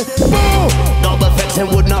hit them. Boom! Double FX and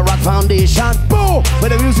Woodnote rock foundation. Boom!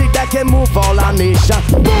 With the music that can move all our nation.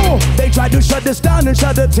 Boom! They try to shut this down and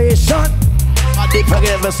shut the station. But they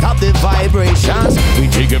forgive us, stop the vibrations. We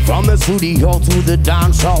take it from the studio to the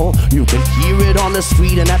dance hall. You can hear it on the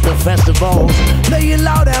street and at the festivals. Play it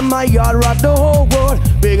loud and my yard rock the whole world.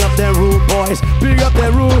 Big up them rude boys, big up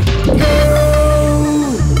them rude girls.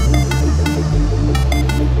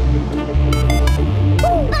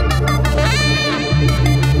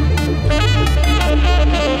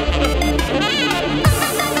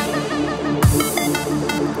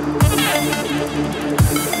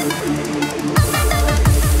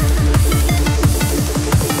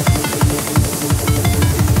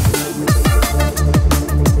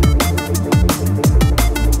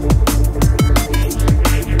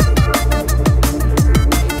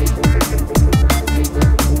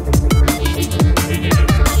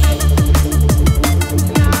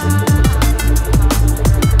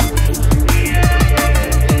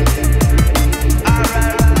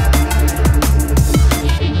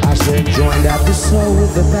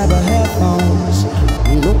 With the paper headphones,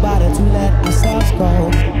 nobody to let ourselves go.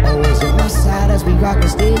 Always on my side as we rock the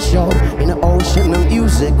stage show. In the ocean of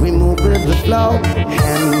music, we move with the flow.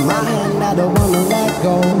 Hand in my hand, I don't wanna let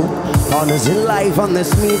go. Partners in life on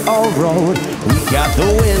this meet old road. We got the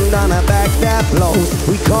wind on our back that blows.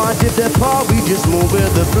 We can't dip the part, we just move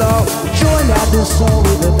with the flow. Join out the soul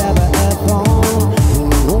with the paper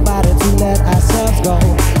headphones. Nobody to let ourselves go.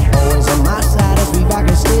 Always on my side as we rock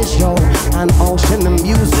the stage show. An ocean of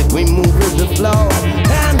music, we move with the flow.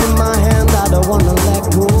 Hand in my hand, I don't wanna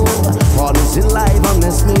let go. Partners in life on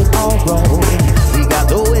this meet all road. We got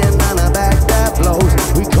the wind on our back that blows.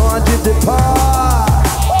 We can't just depart.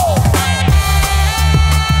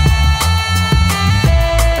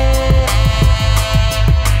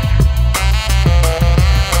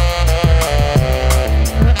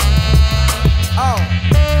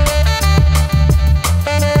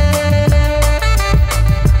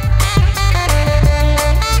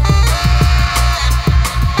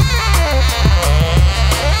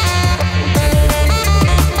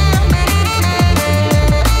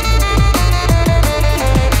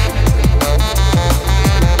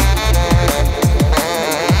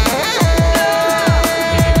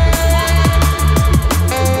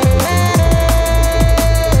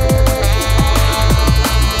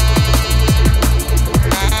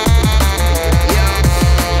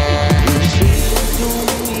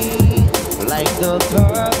 The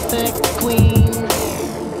perfect queen,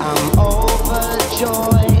 I'm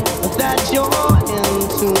overjoyed that you're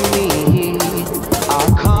into me. I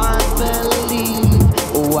can't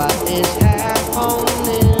believe what is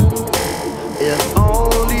happening. If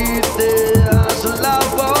only this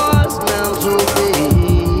love was meant to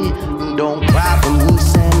be. Don't cry for me,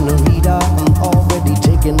 Senorita. I'm already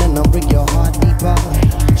taken and I'll break your heart.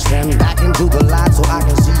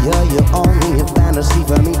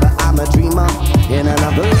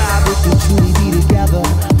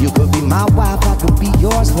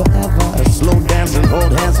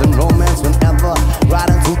 hold hands and romance whenever.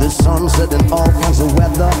 Riding through the sunset in all kinds of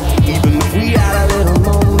weather. Even if we had a little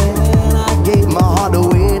moment, I gave my heart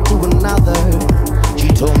away to another. She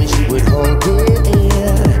told me she would hold it,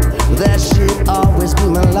 that she'd always be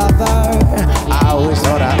my lover. I always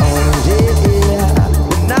thought I owned it,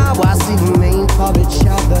 but now I see the main for each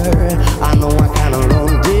other. I know I kinda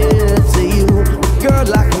loaned it to you, girl,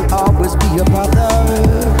 I can always be your brother.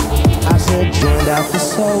 I said joined out the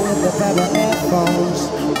soul with a pair of headphones.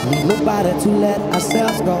 Need nobody to let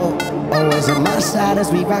ourselves go. Always on my side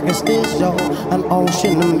as we rock a stage show. An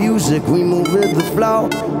ocean of music, we move with the flow.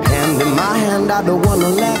 Hand in my hand, I don't wanna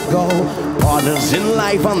let go. Partners in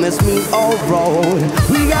life on this mean old road.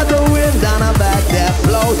 We got the wind down our back that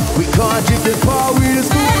blows. We can't keep the car, we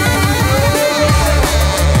just move.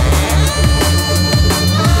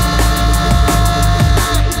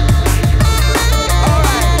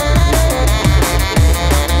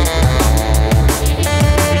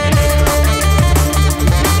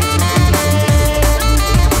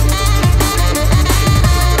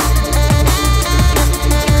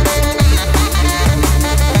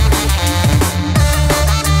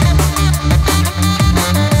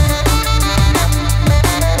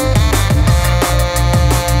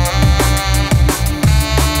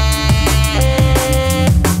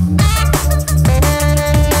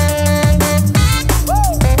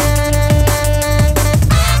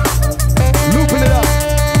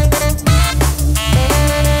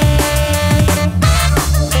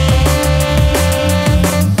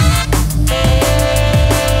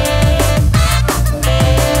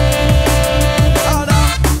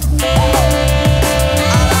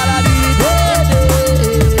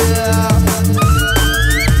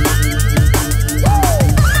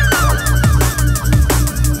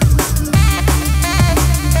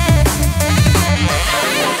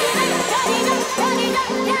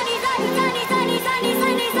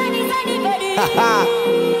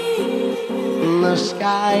 The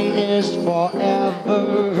sky is forever.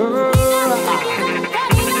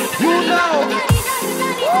 You know.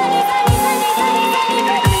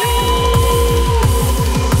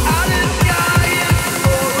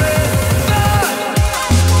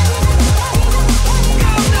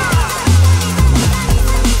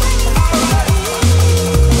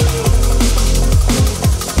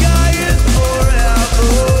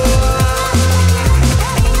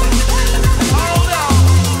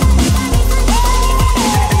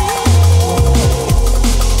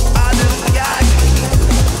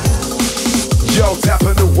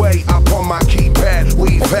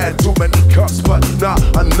 Had too many cups, but not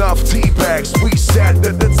enough tea bags. We said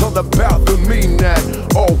that it's all about the me now.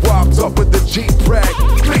 All wrapped up with the G-brag.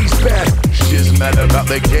 Please back. She's mad about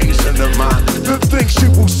the games in her mind. The things she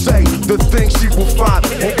will say, the things she will find.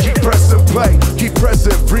 And keep pressing play, keep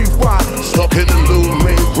pressing rewind. Stuck in the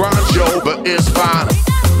looming grind, yo, but it's fine.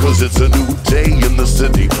 Cause it's a new day in the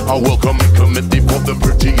city. I welcome in committee for the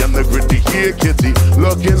pretty and the gritty. Here, kitty,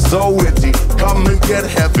 looking so witty. Come and get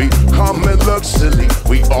heavy, come and look silly.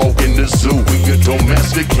 We all in the zoo, we get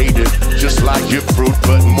domesticated. Just like your fruit,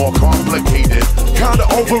 but more complicated. Kinda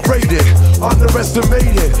overrated,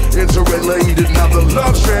 underestimated, interrelated. Now the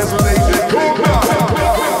love's translated. Come on.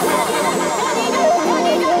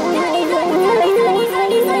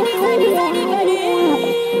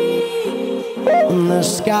 The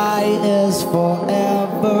sky is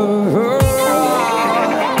forever.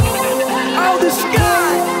 Oh, the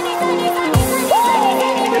sky!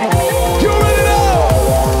 You already know!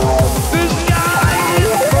 The sky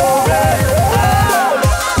is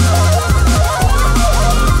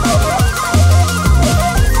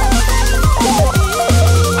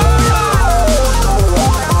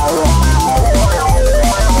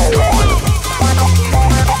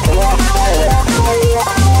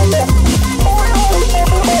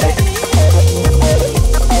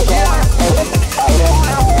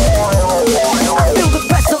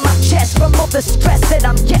the stress that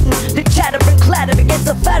I'm getting, the chatter and clatter begins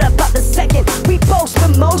to fat about the second. We boast the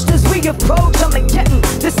most as we approach Armageddon.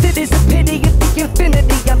 The city's a pity at the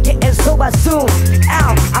infinity I'm getting, so I zoom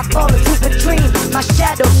out, I fall into the dream. My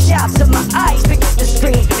shadow shouts and my eyes begin to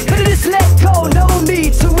stream. But it is let go, no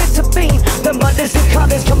need to intervene. The mothers and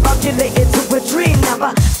colors combobulate into a dream.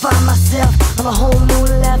 Now I find myself on a whole new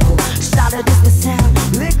level. Solid is the sound,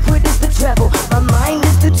 liquid is the treble. My mind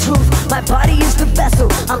is the truth, my body is the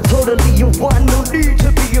vessel. I'm totally in one, no need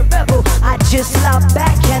to be a rebel. I just lie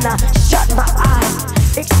back and I shut my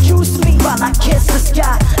eyes. Excuse me while I kiss the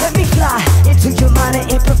sky. Let me fly into your mind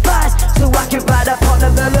and improvise, so I can ride up on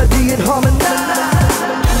the melody and harmonize.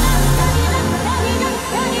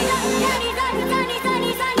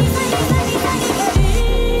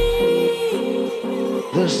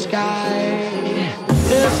 sky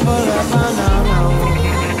is full of unknown.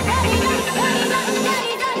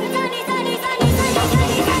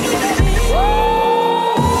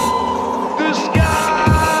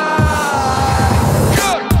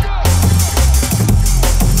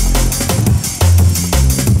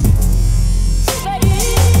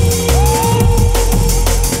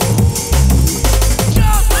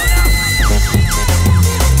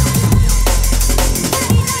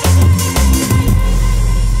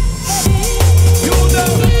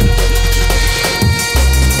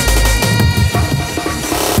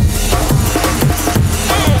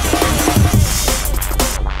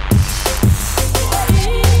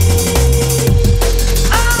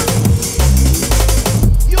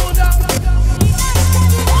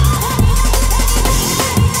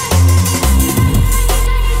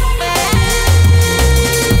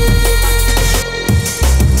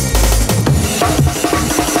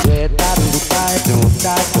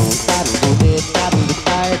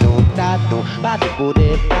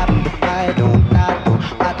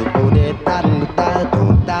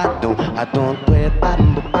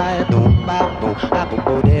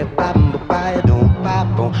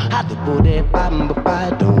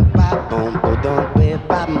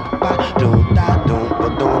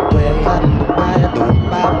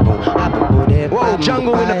 Whoa,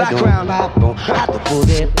 jungle in the background.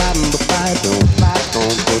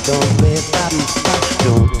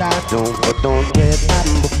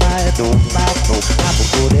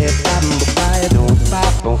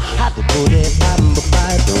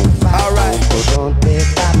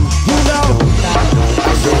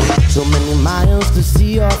 So many miles to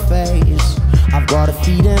see your face. I've got a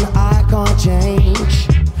feeling I can't change.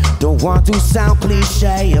 Don't want to sound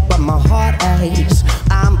cliche, but my heart aches.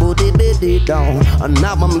 I'm booty down, and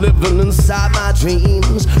now I'm living inside my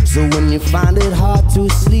dreams. So when you find it hard to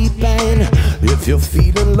sleep, and if you're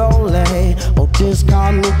feeling lonely, oh just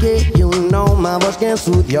call me, get you know my voice can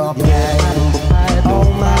soothe your pain.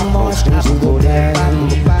 Oh my voice can soothe the pain.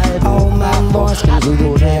 Oh my voice can soothe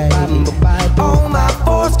the pain. Oh my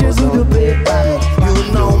voice can soothe the pain.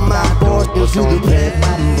 You know my voice can soothe the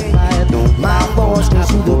pain. My voice can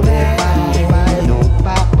soothe the pain.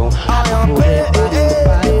 I am pain.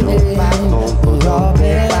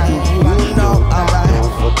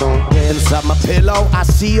 Inside my pillow, I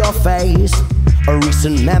see your face. A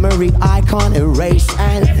recent memory I can't erase.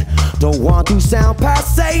 And don't want to sound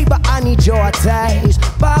passe, but I need your taste.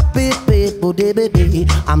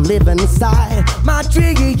 I'm living inside my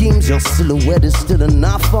dreams. Your silhouette is still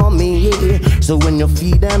enough for me. So when you're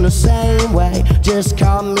feeling the same way, just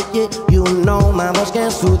call me. You know my voice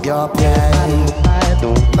can soothe your pain.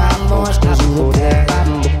 My voice can soothe the pain.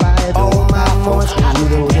 Oh, my voice can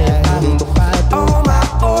soothe the pain. Oh, my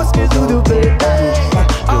voice can soothe the pain.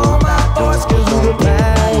 Oh, my voice can soothe the pain.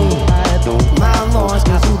 My voice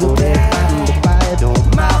can soothe the pain.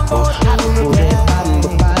 My voice can soothe the pain.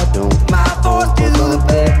 My voice can soothe the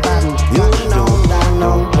pain. You know that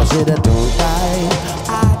no consider don't die.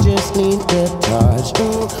 I just need the touch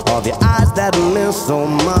of your eyes that mean so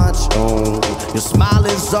much. Your smile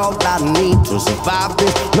is all I need to survive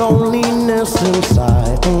this loneliness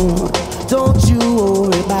inside. Don't you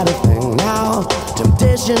worry about a thing now.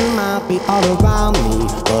 Temptation might be all around me,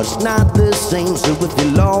 but it's not the same. So if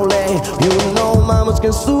you're lonely, you know mamas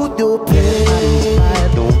can soothe your pain.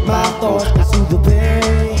 My thoughts can soothe the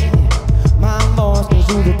pain. My voice can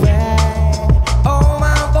soothe the pain. Oh,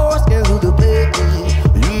 my voice can soothe the pain.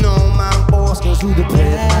 You know my voice can soothe the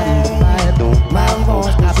pain. My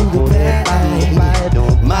voice can soothe the pain.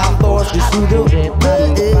 My voice can soothe the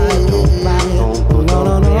pain. No,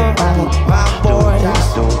 no, no. My voice.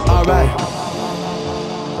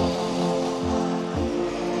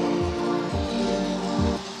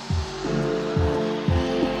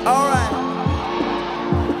 Alright.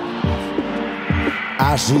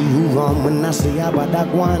 I see you run when I see about that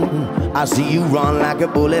one. I see you run like a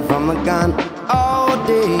bullet from a gun. All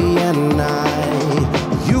day and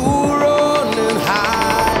night, you running high.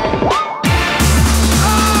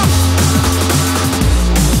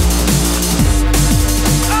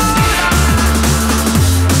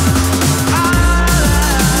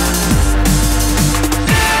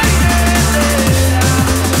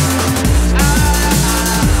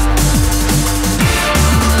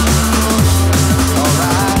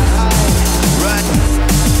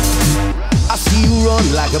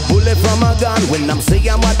 Like a bullet from a gun. When I'm saying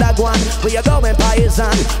what I want, where you going,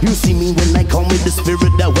 Paisan? You see me when I come with the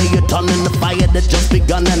spirit, that way you're turning the fire that just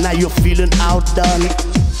begun, and now you're feeling outdone.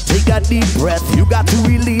 Take a deep breath, you got to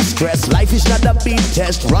release stress. Life is not a beat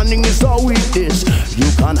test, running is all weakness. You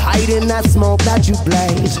can't hide in that smoke that you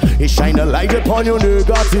blaze. It shine a light upon your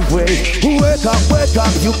negative way. Wake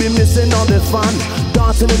up, you've been missing all the fun.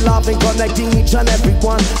 Dancing and laughing, connecting each and every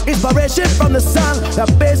one. Inspiration from the sun, the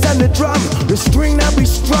bass and the drum. The string that we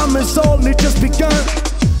strum is only just begun.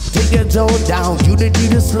 Take your toe down, you need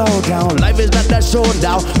to slow down. Life is not that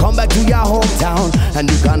showdown. Come back to your hometown,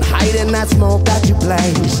 and you can't hide in that smoke that you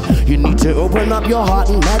blaze. You need to open up your heart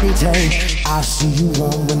and meditate. I see you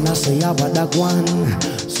run when I say I want that one.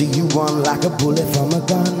 See you run like a bullet from a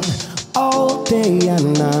gun. All day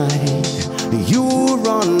and night, you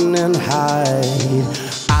run and hide.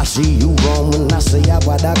 I see you run when I say I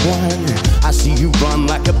want that one. I see you run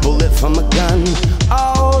like a bullet from a gun.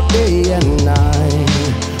 All day and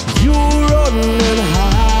night, you run and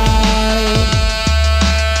hide.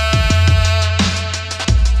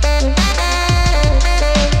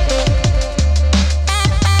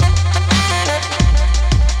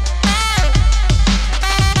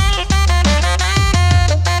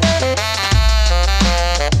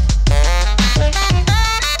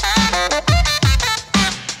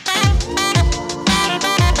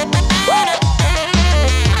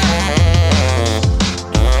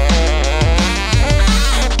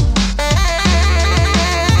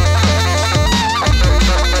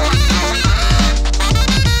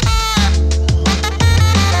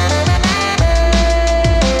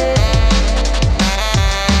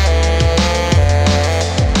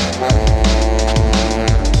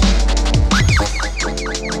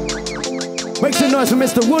 Make some noise for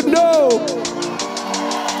Mr. Woodnote.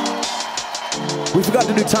 We forgot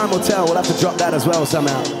to do Time Will Tell. We'll have to drop that as well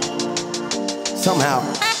somehow.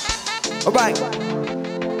 All right.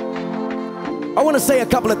 I want to say a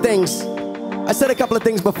couple of things. I said a couple of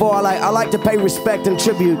things before. I like to pay respect and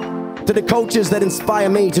tribute to the coaches that inspire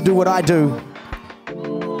me to do what I do.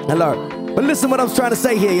 Hello. But listen what I'm trying to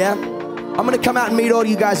say here, yeah? I'm going to come out and meet all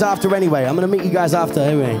you guys after anyway. I'm going to meet you guys after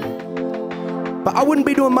anyway. But I wouldn't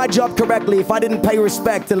be doing my job correctly if I didn't pay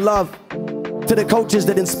respect and love to the coaches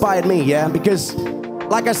that inspired me, yeah? Because,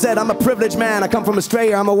 like I said, I'm a privileged man. I come from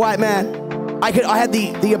Australia. I'm a white man. I had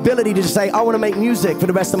the ability to just say, I want to make music for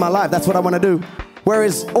the rest of my life. That's what I want to do.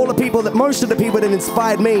 Whereas most of the people that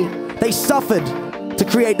inspired me, they suffered to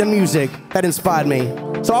create the music that inspired me.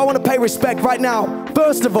 So I want to pay respect right now,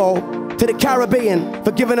 first of all, to the Caribbean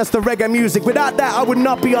for giving us the reggae music. Without that, I would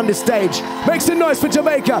not be on this stage. Make some noise for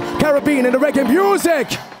Jamaica, Caribbean, and the reggae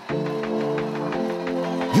music.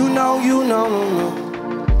 You know.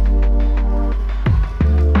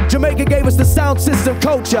 Jamaica gave us the sound system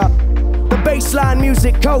culture, the bassline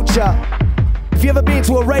music culture. If you ever been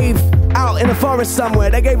to a rave out in the forest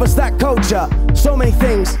somewhere, they gave us that culture. So many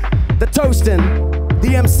things. The toasting,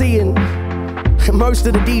 the MCing, most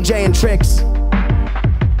of the DJing tricks.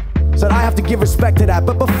 So I have to give respect to that.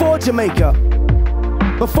 But before Jamaica,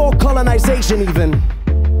 before colonization even,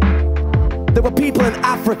 there were people in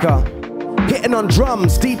Africa hitting on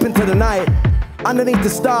drums deep into the night, underneath the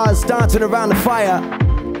stars, dancing around the fire.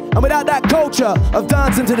 And without that culture of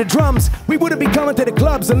dancing to the drums, we wouldn't be coming to the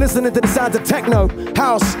clubs and listening to the sounds of techno,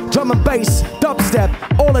 house, drum and bass,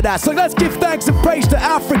 dubstep, all of that. So let's give thanks and praise to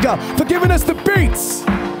Africa for giving us the beats.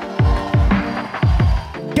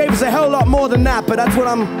 Gave us a hell lot more than that, but that's what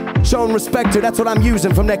I'm showing respect to. That's what I'm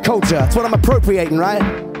using from their culture. That's what I'm appropriating, right?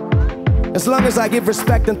 As long as I give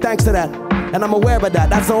respect and thanks to that, and I'm aware of that,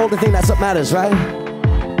 that's the only thing that's what matters, right?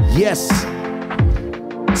 Yes.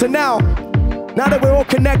 So now that we're all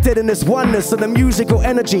connected in this oneness of the musical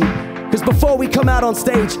energy, because before we come out on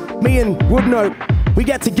stage, me and Woodnote, we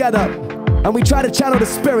get together and we try to channel the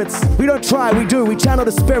spirits. We don't try, we do. We channel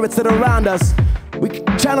the spirits that are around us. We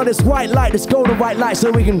channel this white light, this golden white light,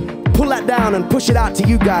 so we can pull that down and push it out to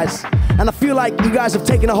you guys. And I feel like you guys have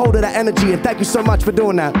taken a hold of that energy, and thank you so much for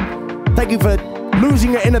doing that. Thank you for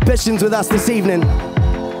losing your inhibitions with us this evening,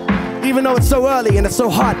 even though it's so early and it's so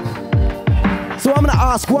hot. So I'm gonna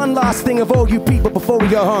ask one last thing of all you people before we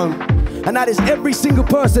go home, and that is every single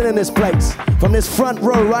person in this place, from this front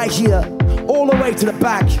row right here, all the way to the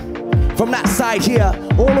back, from that side here,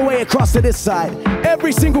 all the way across to this side,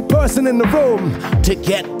 every single person in the room to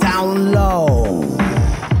get down low.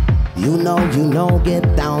 You know,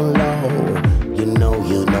 get down low. You know,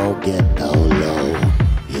 get down low.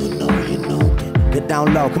 You know, get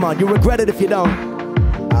down low. Come on, you regret it if you don't.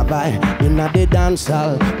 Alright, inna the dance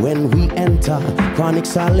hall, when we enter, chronic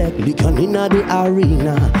select, liquor inna the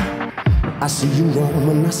arena. I see you run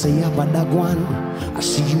when I say Abadagwan. I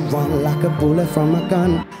see you run like a bullet from a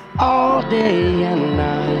gun. All day and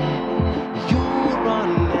night, you run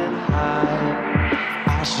and hide.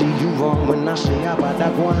 I see you run when I say Abadagwan.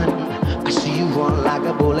 that one. I see you run like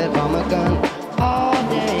a bullet from a gun all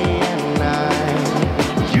day and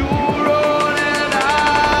night. You run and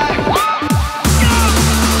I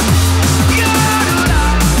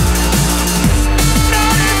no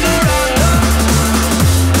need to run,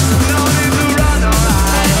 alright. No need to run.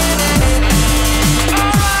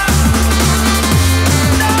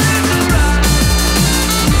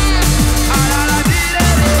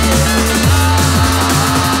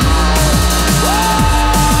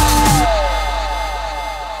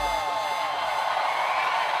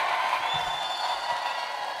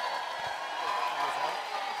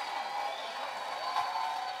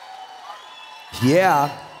 Yeah,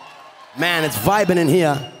 man, it's vibing in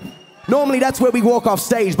here. Normally that's where we walk off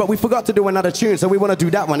stage, but we forgot to do another tune, so we want to do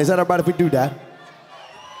that one. Is that all right if we do that?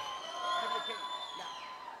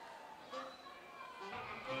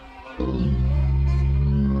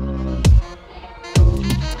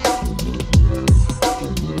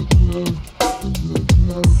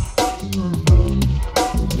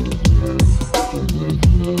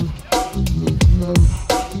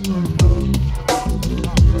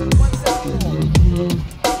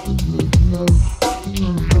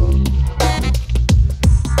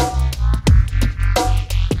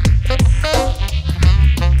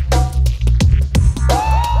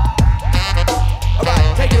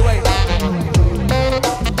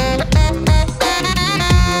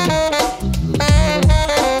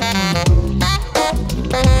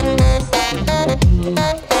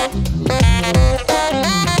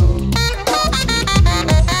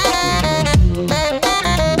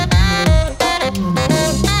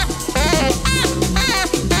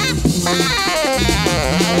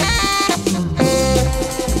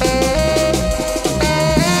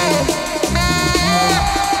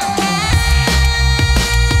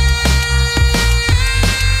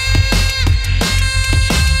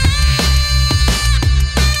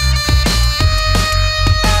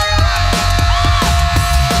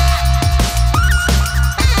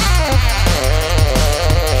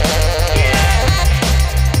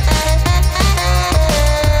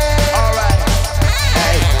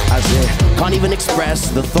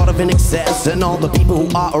 The thought of an excess and all the people who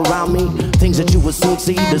are around me. Things that you will soon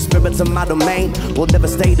see. The spirits of my domain will never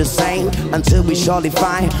stay the same until we surely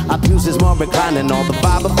find our pews is more reclining. All the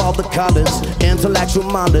vibe of all the colors, intellectual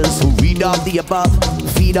mothers who read off the above,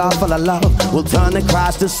 feed off all our love, will turn their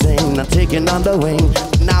cries to sing. Now taking under wing.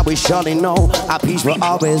 Now we surely know our peace will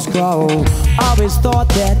always grow. Always thought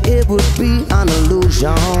that it would be an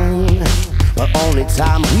illusion, but only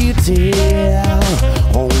time will tell.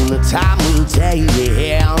 Only time will tell.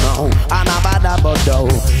 No, I never know.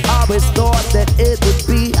 Always thought that it would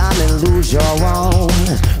be an illusion,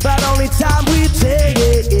 but only time will tell.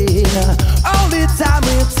 Only time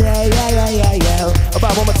will tell.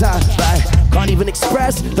 About one more time, right? Can't even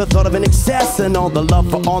express the thought of an excess and all the love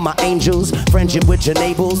for all my angels. Friendship which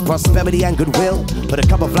enables prosperity and goodwill. But a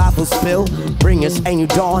cup of life will spill, bring us a new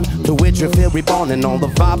dawn to which we feel reborn. And all the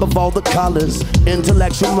vibe of all the colors,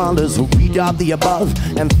 intellectual mothers who read out the above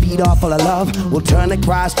and feed off all our love will turn their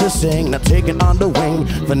cries to sing. Now taking under wing,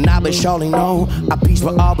 for now we surely know our peace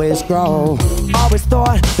will always grow. Always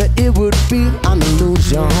thought that it would be an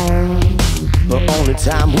illusion, but only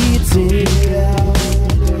time we tell.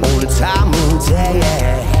 Only time will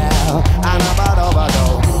tell. I never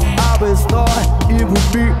always thought it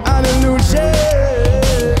would be an illusion.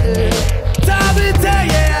 Time will tell,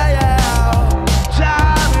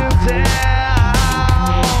 time will tell.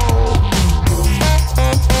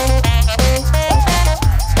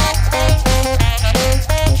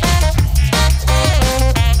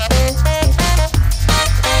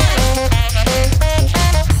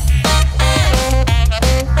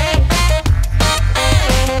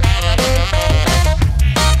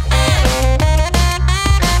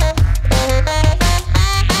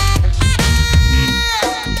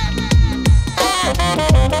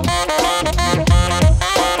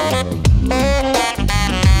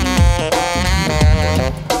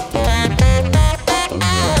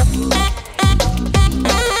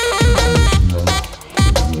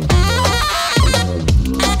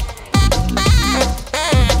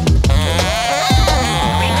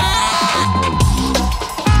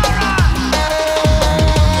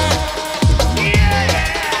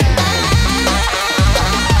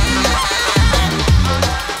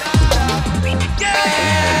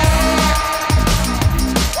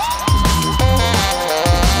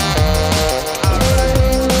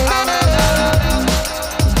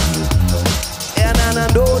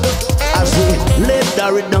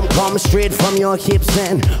 come straight from your hips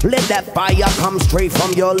and let that fire come straight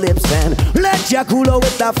from your lips and let your cooler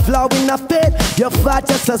with that flow in the fit. Your fat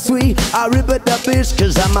just so sweet, I rip it the bitch,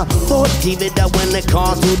 cause I'm a motivator when it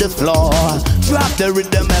comes to the floor. Drop the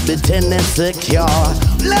rhythm, everything is secure.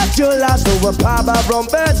 Let your last overpower from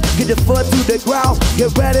birds. Get your foot to the ground,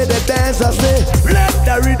 get ready to dance. I say, let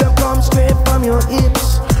the rhythm come straight from your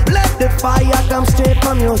hips. Let the fire come straight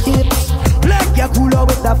from your hips. Let your cooler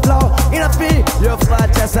with the flow in a fit. Your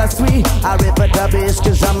fat just so sweet, I rip it the bitch,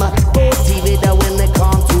 cause I'm a motivator when it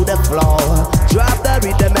comes to the floor. Drop the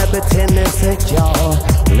rhythm, everything is secure.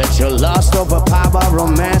 Let your lust overpower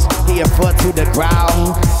romance. Get your foot to the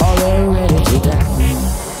ground, all they ready to dance.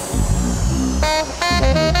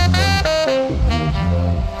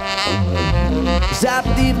 Zap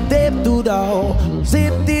deep deep do do,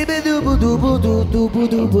 zip deep do do do do do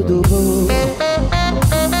do do do do.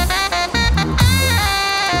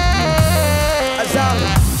 Stop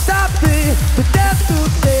the death to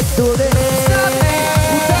death to death. Stop the.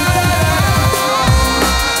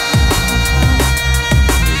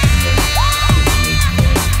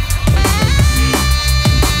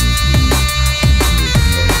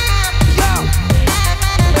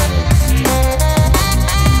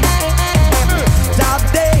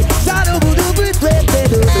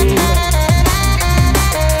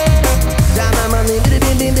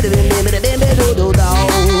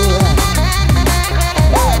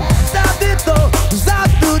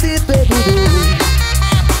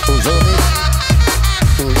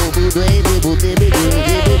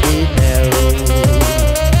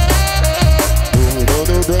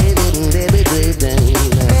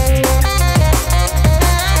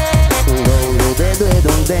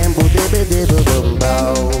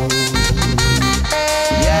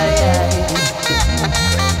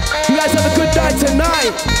 You guys have a good night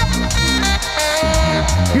tonight.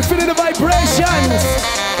 You feeling the vibrations?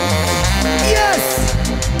 Yes!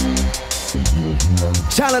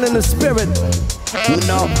 Channeling the spirit. You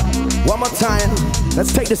know, one more time.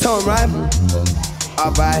 Let's take this home, right?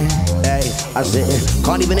 Alright, hey, I said,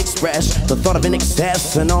 can't even express the thought of an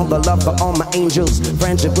excess and all the love for all my angels.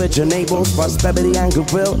 Friendship with your neighbors, prosperity and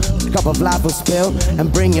goodwill. A cup of life will spill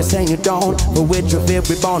and bring you saying you don't. For which you're feel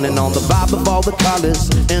reborn and on the vibe of all the colors.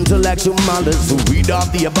 Intellectual mothers who read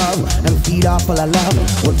off the above and feed off all I love.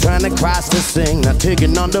 We're trying to cross this thing, not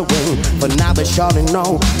taking on the wing. But now it's sure to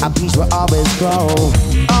know our peace will always grow.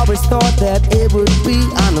 Always thought that it would be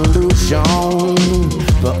an illusion,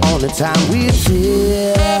 but only time we see.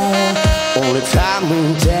 Only time we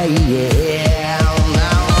take it.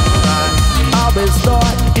 Always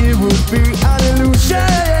thought it would be an illusion.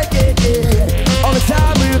 Only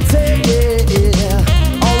time we'll take it.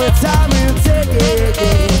 Only time we'll take it.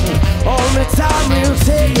 Only time we'll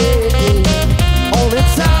take it. Only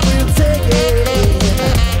time we'll take it.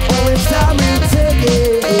 Only time we'll take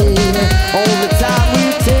it. Only time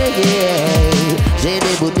we'll take it.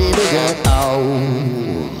 Oh.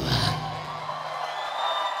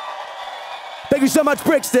 Thank you so much,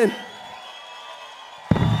 Brixton.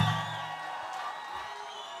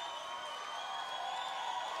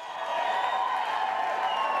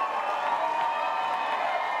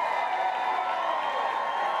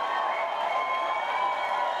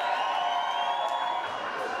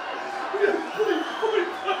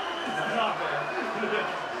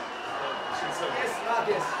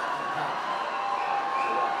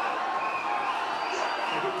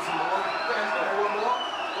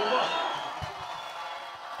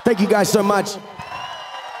 Thank you guys so much.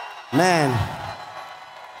 Man.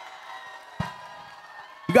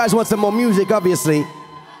 You guys want some more music, obviously. You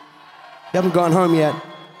haven't gone home yet.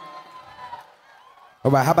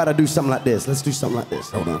 All right, how about I do something like this? Let's do something like this.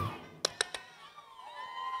 Hold on.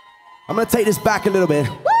 I'm gonna take this back a little bit.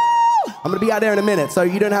 Woo! I'm gonna be out there in a minute, so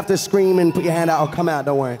you don't have to scream and put your hand out or come out,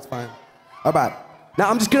 don't worry, it's fine. All right, now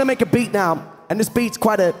I'm just gonna make a beat now, and this beat's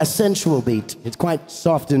quite a sensual beat. It's quite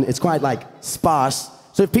soft and it's quite like sparse.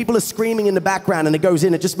 So if people are screaming in the background and it goes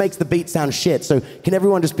in, it just makes the beat sound shit. So can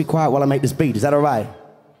everyone just be quiet while I make this beat? Is that all right?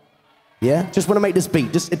 Yeah? Just want to make this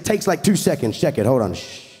beat. It takes like 2 seconds. Check it. Hold on.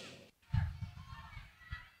 Shh.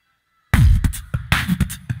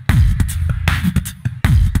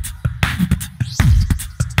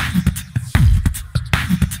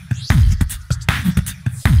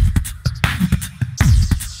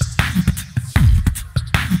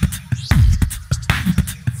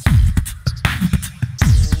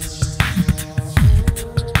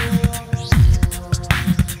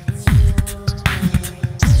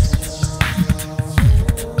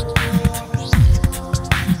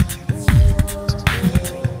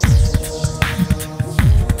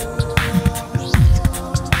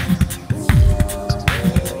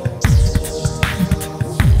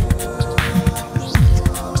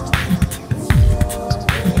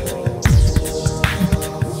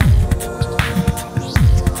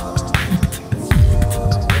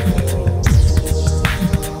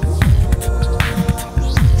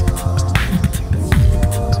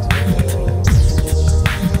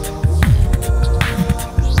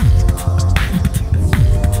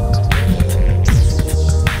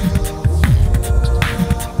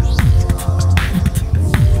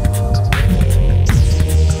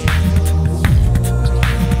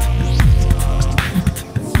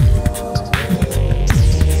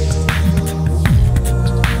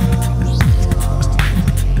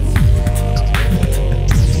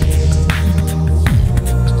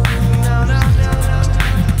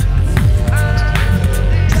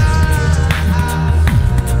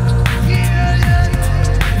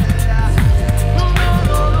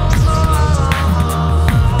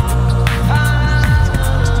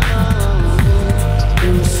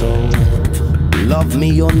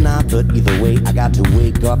 me or not, but either way, I got to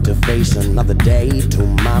wake up to face another day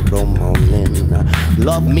tomorrow morning.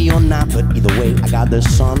 Love me or not, but either way, I got the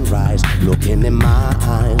sunrise looking in my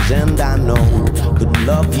eyes, and I know could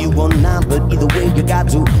love you or not, but either way, you got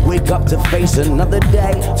to wake up to face another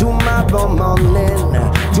day tomorrow morning.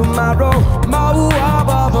 Tomorrow morning,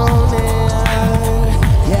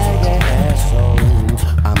 yeah. So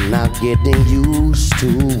I'm not getting used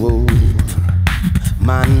to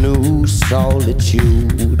my new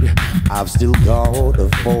solitude. I've still got a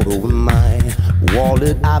photo in my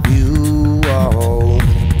wallet of you. Oh,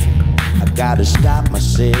 I gotta stop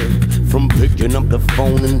myself from picking up the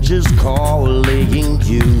phone and just calling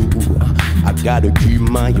you. I gotta keep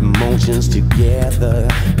my emotions together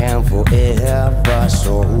and forever.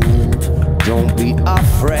 So don't be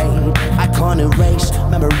afraid, I can't erase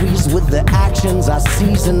memories with the actions I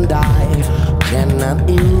seize, and I cannot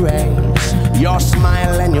erase your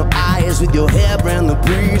smile and your eyes with your hair and the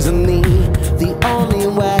breeze in me. The only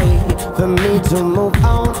way for me to move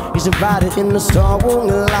on is invited in the storeroom,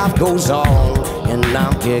 and life goes on. And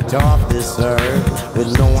I'm kicked off this earth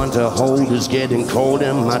with no one to hold. It's getting cold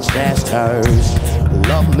and my chest hurts.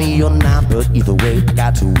 Love me or not, but either way, I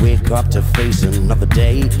got to wake up to face another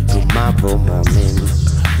day tomorrow morning.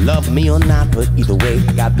 Love me or not, but either way,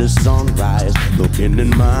 I got the sunrise looking in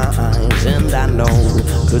my eyes, and I know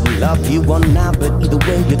could love you or not, but either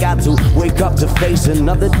way, you got to wake up to face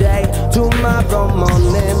another day tomorrow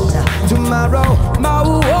morning. Tomorrow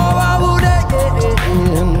morning,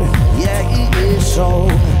 yeah. So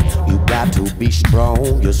you got to be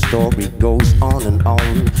strong. Your story goes on and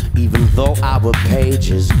on, even though our page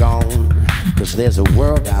is gone. Cause there's a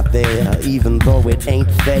world out there, even though it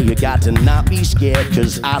ain't fair. You got to not be scared,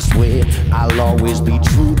 cause I swear I'll always be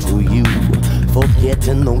true to you.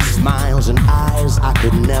 Forgetting those smiles and eyes I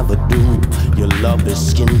could never do. Your love is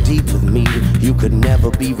skin deep with me. You could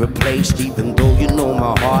never be replaced, even though you know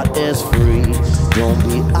my heart is free. Don't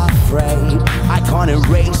be afraid, I can't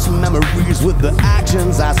erase memories with the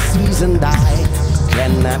actions I seize, and I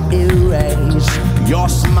cannot erase your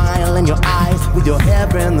smile and your eyes with your hair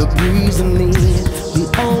and the breeze in me. The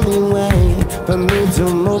only way for me to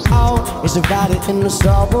move on is invited in the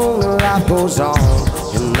storeroom, and life goes on.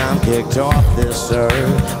 And I'm kicked off this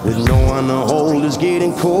earth with no one to hold. It's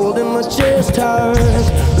getting cold and my chest hurts.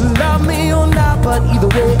 Love me or not, but either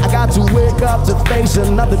way, I got to wake up to face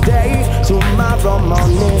another day tomorrow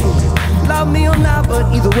morning. Love me or not, but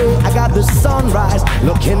either way, I got the sunrise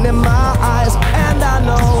looking in my eyes, and I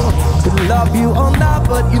know could love you or not,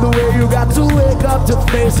 but either way, you got to wake up to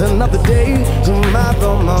face another day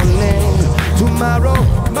tomorrow morning. Tomorrow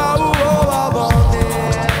morning.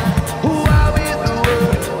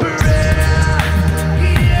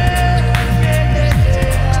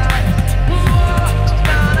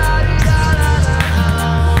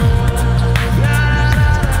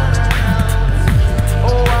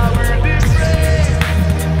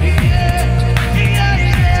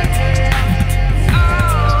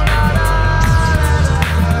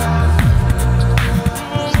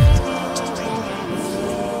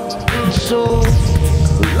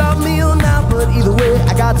 Love me or not, but either way,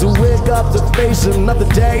 I got to wake up to face another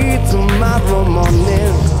day tomorrow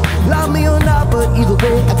morning. Love me or not, but either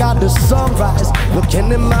way, I got the sunrise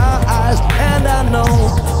looking in my eyes, and I know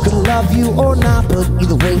could love you or not, but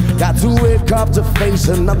either way, got to wake up to face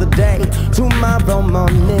another day tomorrow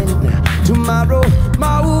morning. Tomorrow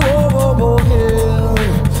morning.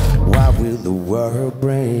 What will the world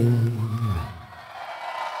bring?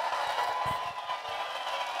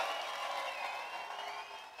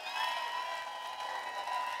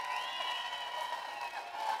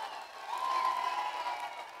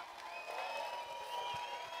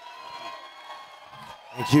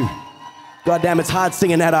 Thank you. God damn, it's hard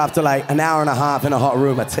singing that after like an hour and a half in a hot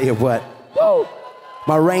room, I tell you what. Woo!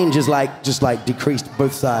 My range is like, just like decreased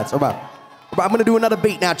both sides. All right, I'm gonna do another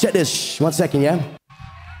beat now. Check this. Shh, 1 second, yeah?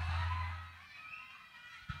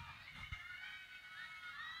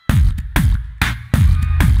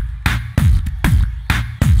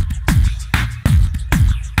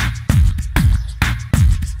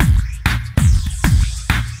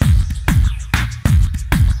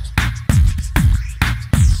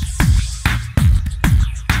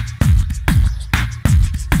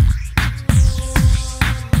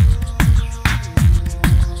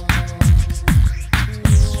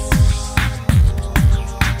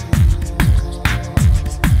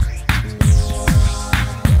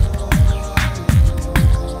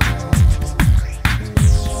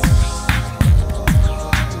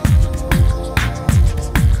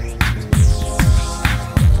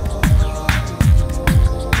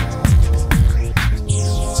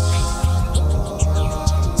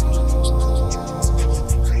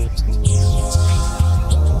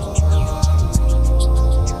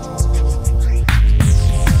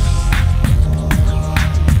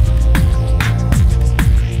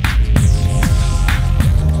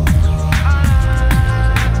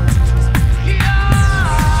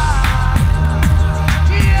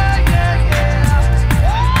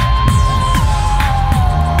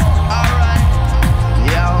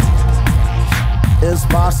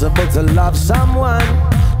 Possible to love someone,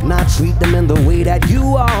 not treat them in the way that you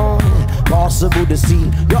want. Possible to see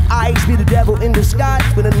your eyes be the devil in disguise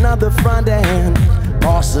with another front end.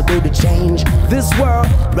 Possible to change this world,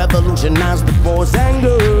 revolutionize the boys and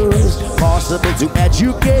girls. Possible to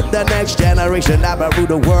educate the next generation about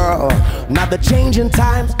the world. Now the changing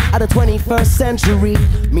times of the 21st century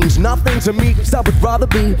means nothing to me, cause I would rather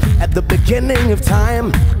be at the beginning of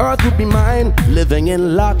time. Earth would be mine, living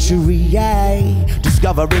in luxury, yeah.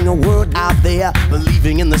 Discovering a world out there,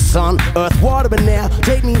 believing in the sun, earth, water and air.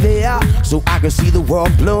 Take me there, so I can see the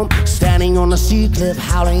world bloom. Standing on a sea cliff,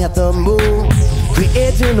 howling at the moon.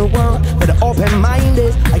 Creating a world for the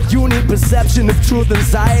open-minded, a unique perception of truth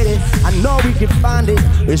inside it. I know we can find it,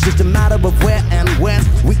 it's just a matter of where and when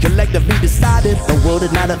we collectively decided. The world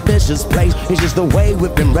is not a vicious place, it's just the way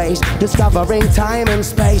we've been raised. Discovering time and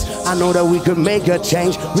space, I know that we could make a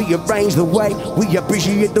change, rearrange the way we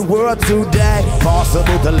appreciate the world today.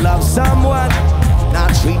 Possible to love someone,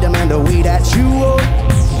 not treat them in the way that you would.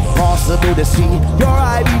 Possible to see your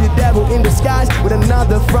eye be the devil in disguise with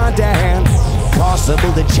another front end.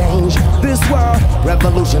 Possible to change this world,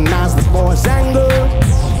 revolutionize the boys and girls.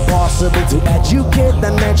 Possible to educate the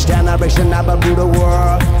next generation about the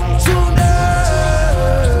world. Soothe.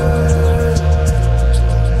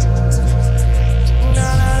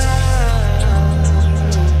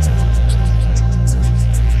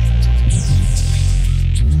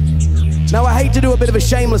 Now I hate to do a bit of a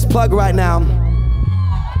shameless plug right now,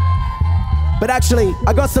 but actually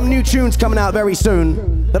I got some new tunes coming out very soon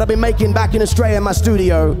that I've been making back in Australia in my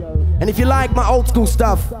studio. And if you like my old school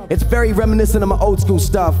stuff, it's very reminiscent of my old school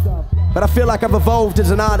stuff. But I feel like I've evolved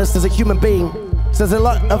as an artist, as a human being. So there's a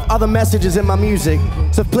lot of other messages in my music.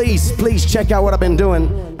 So please, please check out what I've been doing.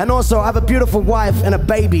 And also, I have a beautiful wife and a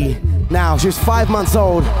baby now. She's 5 months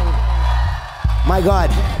old. My God,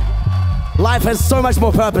 life has so much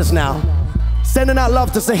more purpose now. Sending out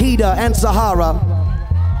love to Sahida and Sahara.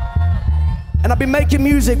 And I've been making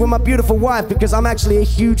music with my beautiful wife because I'm actually a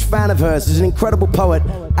huge fan of hers. She's an incredible poet.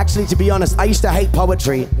 Actually, to be honest, I used to hate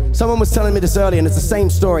poetry. Someone was telling me this earlier, and it's the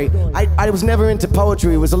same story. I was never into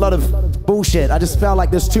poetry. It was a lot of bullshit. I just felt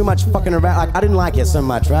like there's too much fucking around. Like, I didn't like it so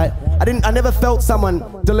much, right? I never felt someone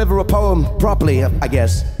deliver a poem properly, I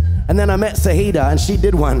guess. And then I met Sahida, and she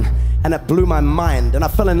did one, and it blew my mind, and I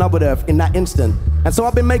fell in love with her in that instant. And so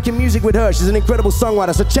I've been making music with her. She's an incredible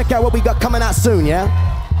songwriter, so check out what we got coming out soon, yeah?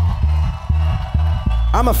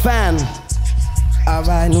 I'm a fan.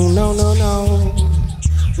 Alright, no, no, no, no.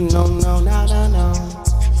 No, no, no, no, no.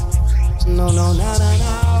 No, no, no, no,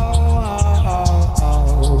 no.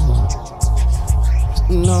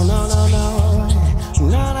 No, no, no, no.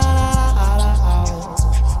 No, no,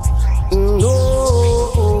 no.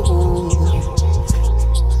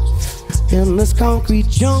 In this concrete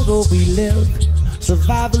jungle we live.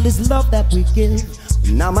 Survival is love that we give.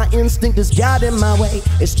 Now my instinct is guiding my way.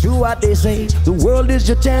 It's true what they say, the world is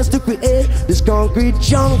your chance to create this concrete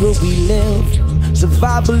jungle we live.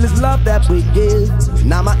 Survival is love that we give.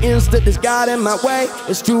 Now my instinct is guiding my way.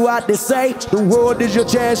 It's true what they say, the world is your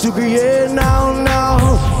chance to create. Now,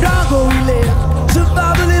 jungle we live.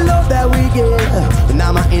 Survival is love that we give.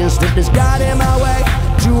 Now my instinct is guiding my way.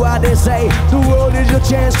 True what they say, the world is your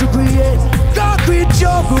chance to create. Concrete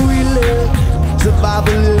jungle we live.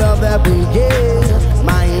 Survival is love that we give.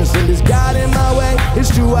 My instinct is guiding my way. It's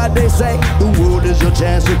true what they say, the world is your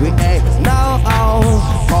chance to create. Now,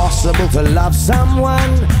 possible to love someone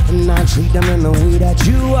and not treat them in the way that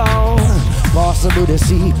you own. Possible to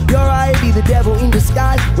see your eye be the devil in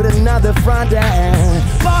disguise with another front end.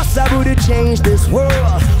 Possible to change this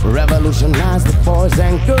world, revolutionize the boys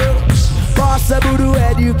and girls. Possible to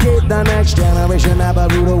educate the next generation about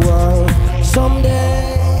the world.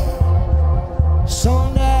 Someday,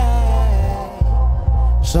 someday.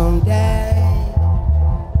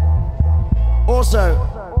 Also,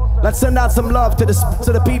 let's send out some love to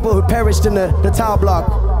the people who perished in the tower block.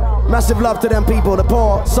 Massive love to them people, the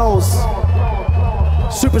poor souls.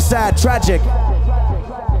 Super sad, tragic.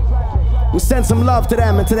 We send some love to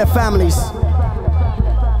them and to their families.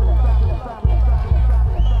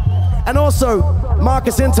 And also,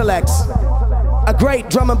 Marcus Intellects, a great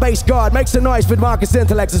drum and bass god. Make some noise with Marcus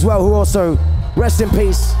Intellects as well, who also, rest in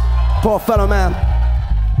peace, poor fellow man.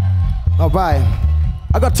 All right,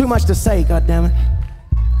 I got too much to say, goddammit.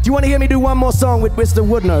 Do you want to hear me do one more song with Mr.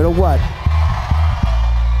 Woodnote, or what?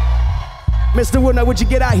 Mr. Woodnote, would you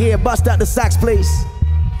get out here, bust out the sax, please?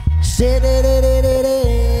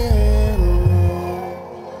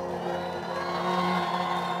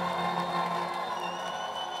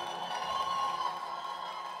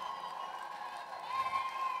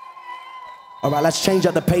 All right, let's change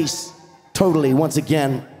up the pace totally once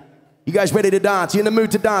again. You guys ready to dance? You in the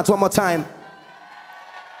mood to dance? One more time.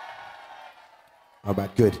 All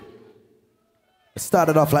right, good. Let's start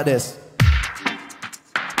it off like this.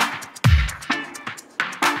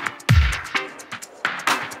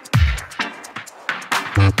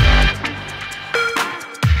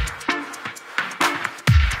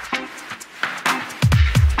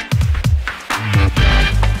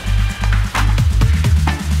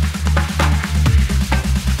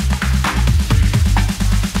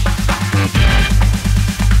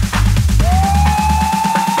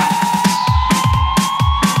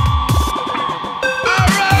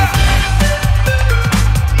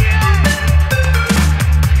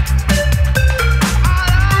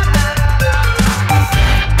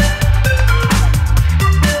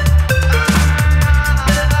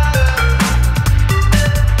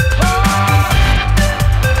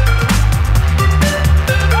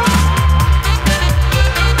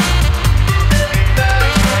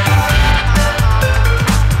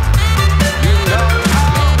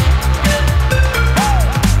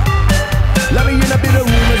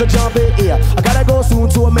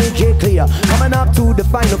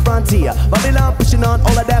 Babylon pushing on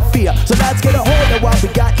all of that fear. So let's get a hold of what we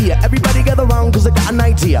got here. Everybody gather around cause I got an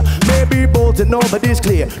idea. Maybe bold and nobody's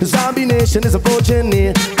clear. The zombie nation is approaching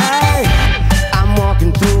near. Hey, I'm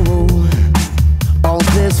walking through all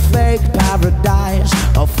this fake paradise.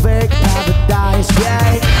 A fake paradise,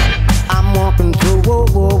 yeah. I'm walking through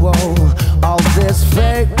all this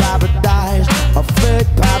fake paradise. A fake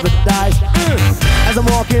paradise. As I'm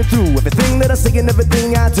walking through everything that I say and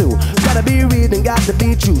everything I do, gotta be real and got to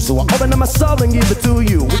be true. So I open up my soul and give it to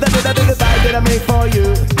you. With that vibe that I make for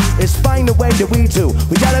you, it's fine the way that we do.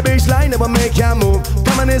 We got a baseline that will make you move.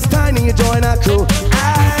 Come on, it's time and you join our crew.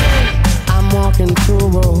 I'm walking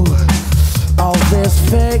through all this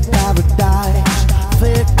fake paradise.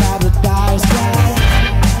 Fake paradise,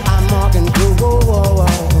 yeah. I'm walking through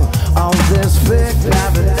all this fake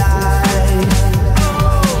paradise.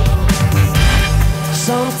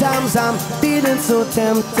 Sometimes I'm feeling so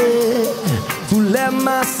tempted to let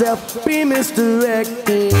myself be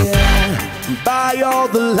misdirected by all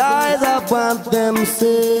the lies I want them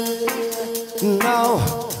said. No,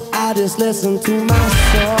 I just listen to my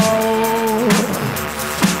soul.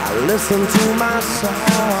 I listen to my soul.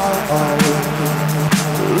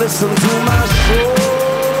 Listen to my soul.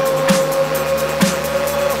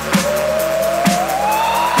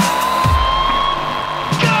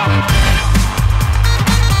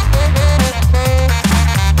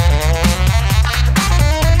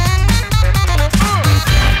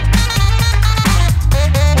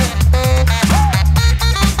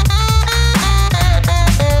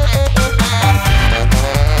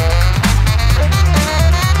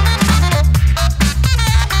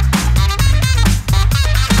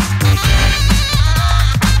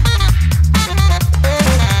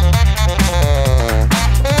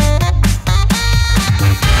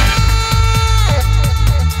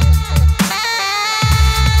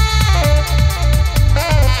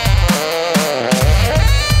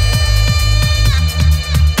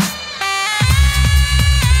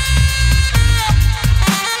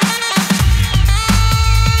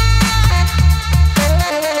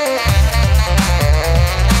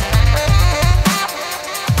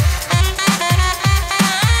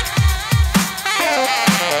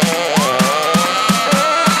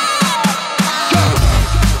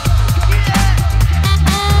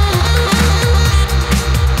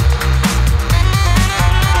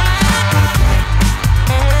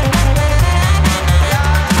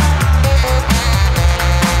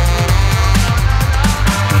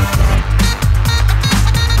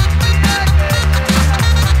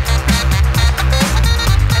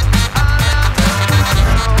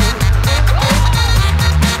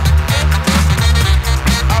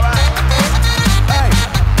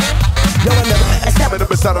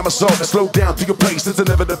 Slow down to your place, it's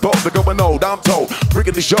inevitable. They're going old, I'm told.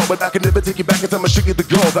 Bringing the show, but I can never take you back in time. I should get the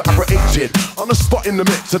goal that I created on the spot in the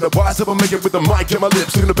mix. And the wise ever make it with the mic in my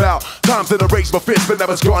lips. Thinking about times that I raised my fist, but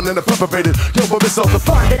now it's gone and I perpetrated. Yo, but it's all the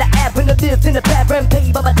fun that I had when I lived in the background,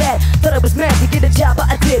 paid by my dad. Thought I was mad to get a job,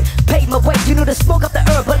 but I did. Paid my way, you know, to smoke up the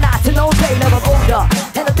herb, but not to no day. Now I'm older,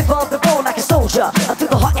 and I live on the road like a soldier. I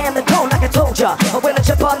through the heart and the cold like I told ya. But when I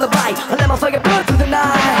jump on the mic, I let my fire burn through the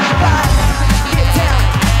night. Get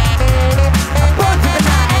down. Burn through the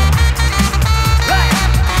night, right?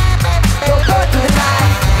 Go burn through the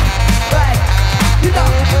night, right? You know,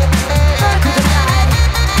 burn through the night.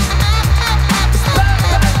 Just burn,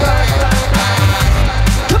 burn, burn, burn, burn.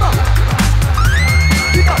 Come on,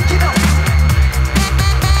 you know.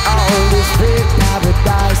 All this big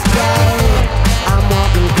paradise, yeah. I'm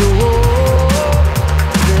walking through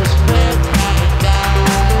this big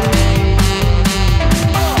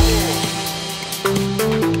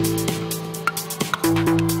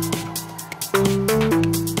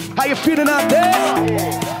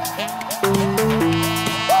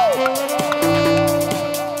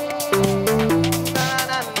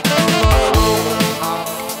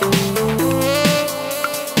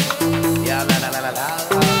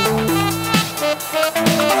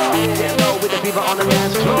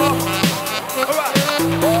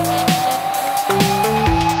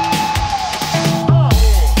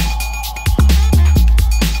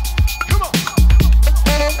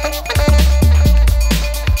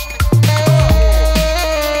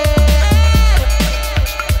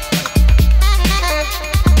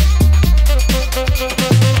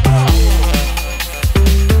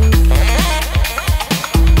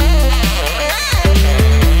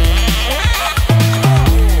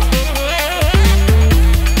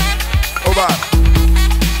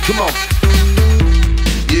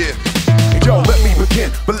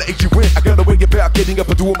shaking up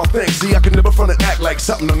and doing my thing. See, I can never front and act like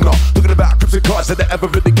something I'm not. Looking about cryptic cards that I ever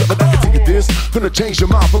really get, but I can take it this. Gonna change your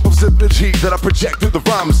mind from possibility that I project through the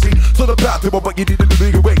rhyme. See, it's all about it, but you need to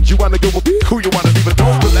be awake. You wanna go with who you wanna be, but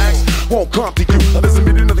don't relax. Won't come to you. There's a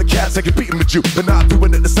million other cats that can beat with you, but not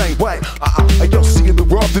doing it the same way. And you'll see in the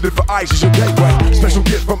world that for eyes is your gateway. Special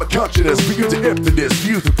gift from a consciousness for you to empty this, for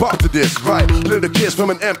you to pop to this, right? A little kiss from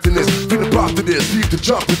an emptiness, for you to pop to this, for you to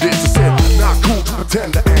jump to this. I said, not cool to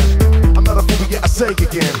pretend I am. I'm not a fool, yet I say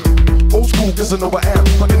again. Old school, cause I know I am.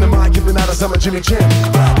 Fucking the mind, giving out a summer Jimmy Jam.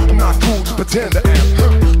 I'm not cool to pretend I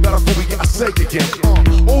am. Not a fool, yet I say again.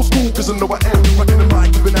 Old school, cause I know I am. Fucking the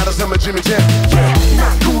mind, giving out a summer Jimmy Jam. Yeah.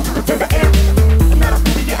 Not cool to pretend I am. I'm not a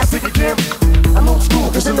fool, yet I say again. I'm old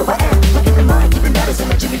school, cause I know I am. Fucking the mind, giving out a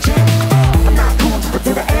summer Jimmy Jam. I'm not cool to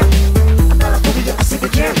pretend I am. I'm not a fool, yet I say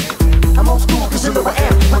again. I'm old school, cause I know I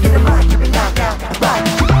am. Fucking the mind, giving out now. Right.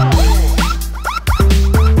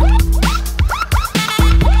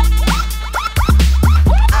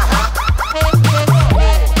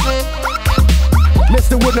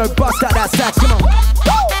 Mr. Woodnote, bust out that sax, come on.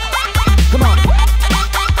 Come on.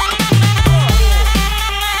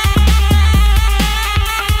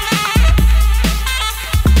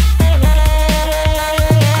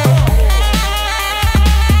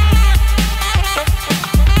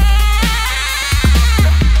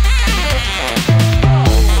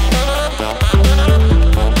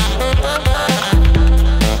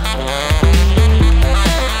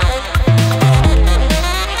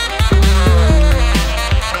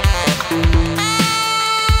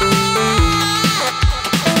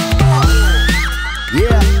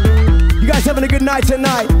 Having a good night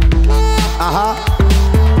tonight.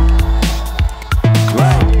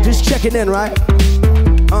 Right, just checking in, right?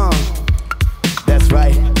 That's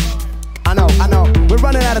right. I know, we're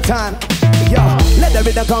running out of time. Yo, let the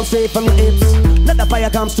rhythm come straight from your hips. Let the fire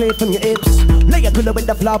come straight from your hips. Lay your cooler with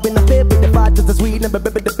the flow in the fib. With the fight to the sweet and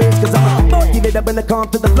baby the bass. Cause I'm motivated when I come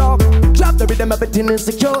to the floor. Drop the rhythm of it in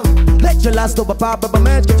insecure. Let your last overpower, but my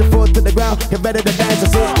man, get your foot to the ground. Get ready to dance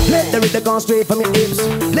and sing. Let the rhythm come straight from your hips.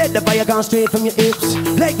 Let the fire come straight from your hips.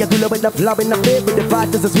 Lay your cooler with the flow in the fib. With the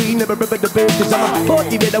fight to the sweet and baby the bass. Cause I'm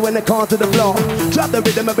motivated when I come to the floor. Drop the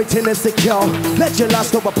rhythm of it in insecure. Let your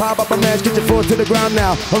last overpower, but my man, get your foot to the ground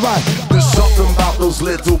now. Alright. There's something about those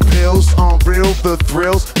little pills, unreal, the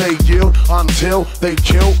thrills they yield until they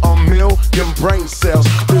kill a million brain cells.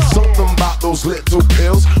 There's something about those little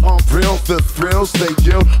pills, unreal, the thrills they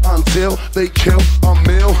yield until they kill a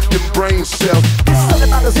million brain cells. There's something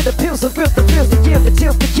about those little pills, unreal, the thrills they yield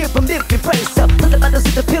until they kill a million brain cells. Something about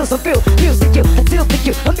those little pills, unreal, pills they yield until they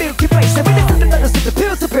kill a million brain cells. There's something about those little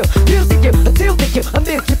pills, unreal, pills they yield until they kill a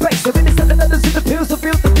million brain cells. There's something about those little pills,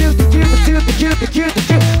 unreal, the pills they yield until they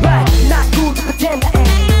kill, right? Not cool to pretend I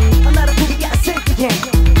am. I'm not a fool, yeah, I say it again.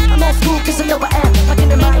 I'm old school, cause I know I am. Fucking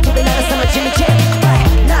the mind, giving out a summer Jimmy Jam. Right?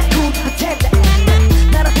 Not cool to pretend I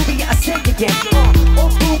am. Not a fool, yeah, I say it again.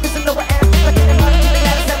 Old school, cause I know I am. Fucking the mind, giving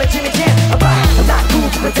out a summer Jimmy Jam. Alright, I'm not cool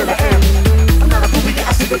to pretend I am. I'm not a fool, yeah,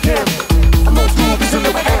 I say it again. I'm old school, cause I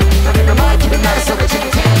know I am. Fucking the mind, giving out a summer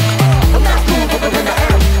Jimmy Jam. I'm not cool to pretend I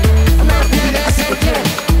am. I'm not a fool, yeah, I say it again.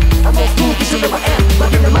 I'm old school, cause I know I am.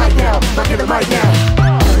 Fucking the mic now, fucking the mic now.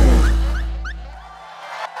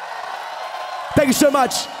 Thank you so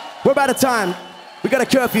much. We're out of time. We got a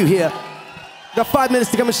curfew here. Got 5 minutes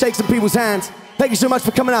to come and shake some people's hands. Thank you so much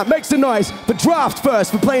for coming out. Make some noise for Draft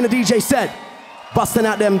first, for playing the DJ set. Busting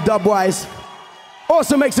out them dub-wise.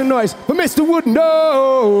 Also make some noise for Mr.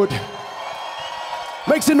 Woodnote.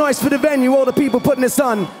 Make some noise for the venue, all the people putting this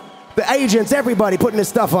on. The agents, everybody putting this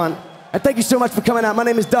stuff on. And thank you so much for coming out. My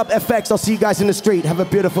name is Dub FX. I'll see you guys in the street. Have a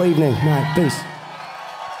beautiful evening. All right, peace.